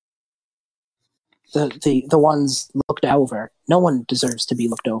not the ones looked over. No one deserves to be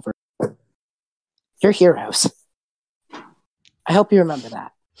looked over. You're heroes. I hope you remember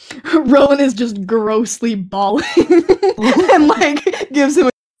that. Rowan is just grossly bawling and gives him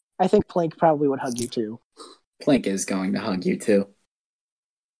I think Plink probably would hug you too. Plink is going to hug you too.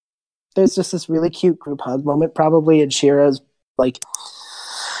 There's just this really cute group hug moment, probably, and Shira's like,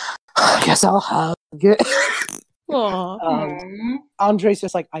 I guess I'll hug. Andre's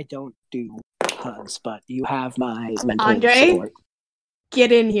just like, I don't do hugs, but you have my mental support.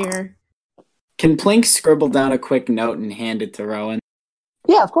 Get in here. Can Plink scribble down a quick note and hand it to Rowan?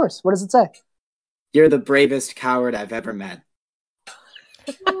 Yeah, of course. What does it say? You're the bravest coward I've ever met.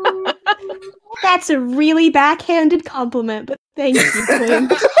 That's a really backhanded compliment, but thank you,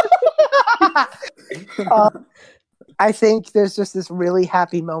 Plink. I think there's just this really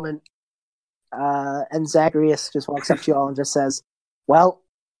happy moment, and Zagreus just walks up to you all and just says, "Well,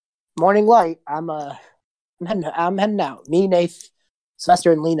 morning light. I'm heading out. Me, Nath,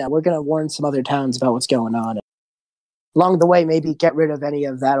 Sylvester, and Lena. We're gonna warn some other towns about what's going on. Along the way, maybe get rid of any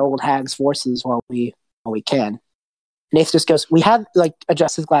of that old hag's forces while we can." Nath just goes, "We had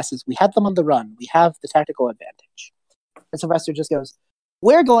adjusts his glasses. We had them on the run. We have the tactical advantage." And Sylvester just goes,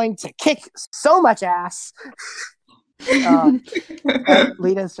 "We're going to kick so much ass." And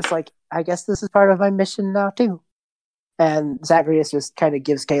Lena's just like, "I guess this is part of my mission now too." And Zagreus just kind of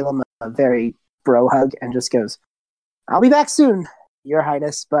gives Caleb a very bro hug and just goes, "I'll be back soon, Your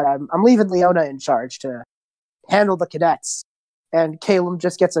Highness, but I'm leaving Leona in charge to handle the cadets. And Caleb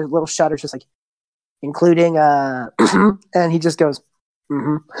just gets a little shudder, just like, including, and he just goes,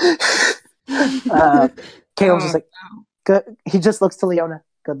 Caleb's just like, good. He just looks to Leona,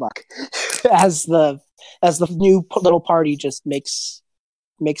 good luck. as the new little party just makes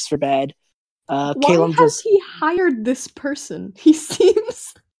for bed. Why has he hired this person? He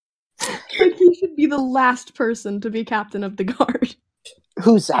seems like he should be the last person to be captain of the guard.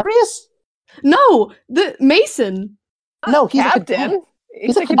 Who's Zarius? No, the Mason. No, he's captain.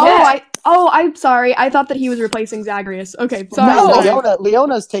 He's a cadet. I'm sorry. I thought that he was replacing Zagreus. Okay, sorry. No,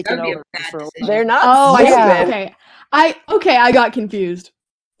 Leona's taken over. They're not. Oh, yeah. Okay, I got confused.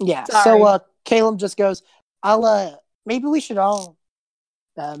 Yeah. Sorry. So Caleb just goes, maybe we should all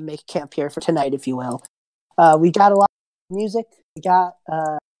make camp here for tonight, if you will. We got a lot of music. We got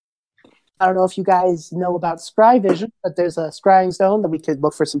I don't know if you guys know about Scry Vision, but there's a scrying stone that we could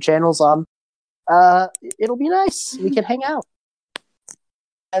look for some channels on. It'll be nice. We can hang out.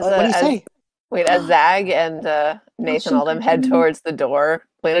 What do you say? Wait, as Zag and Nathan all them head towards the door,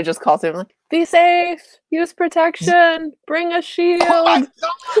 Leona just calls him like, "Be safe. Use protection. Bring a shield." Oh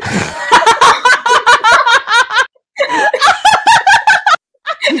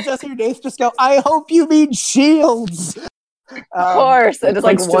you just hear Nathan just go, "I hope you mean shields." Of course, and just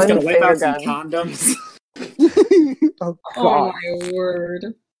like one gonna whip out some gun. condoms. Oh my word!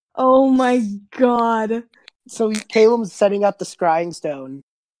 Oh my god! So Caleb's setting up the scrying stone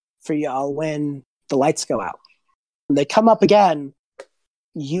for y'all when the lights go out. When they come up again,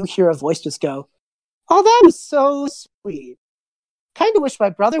 you hear a voice just go, "Oh, that was so sweet. Kind of wish my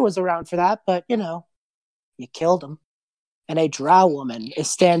brother was around for that, but you killed him." And a drow woman is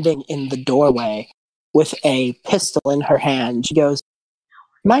standing in the doorway with a pistol in her hand. She goes,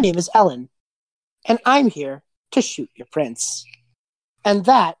 "My name is Ellen, and I'm here to shoot your prince." And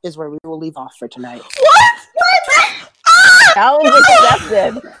that is where we will leave off for tonight. What? Challenge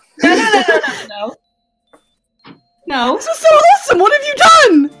accepted. No. This is so awesome! What have you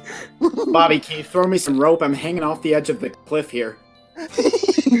done? Bobby, can you throw me some rope? I'm hanging off the edge of the cliff here.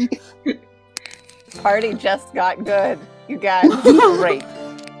 Party just got good. You guys are great.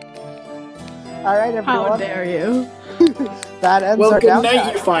 All right, everyone. How dare you? That ends Well, our good downtime.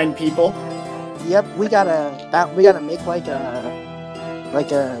 night, you fine people. Yep, we gotta make like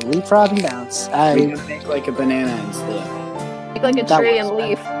a leapfrog and bounce. We gotta make like a banana and slip. Make like a That tree was and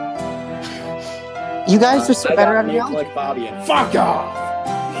leaf. You guys are so I better gotta at make yelling. like Bobby and fuck off.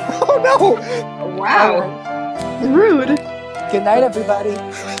 Oh no! Wow. Rude. Good night, everybody.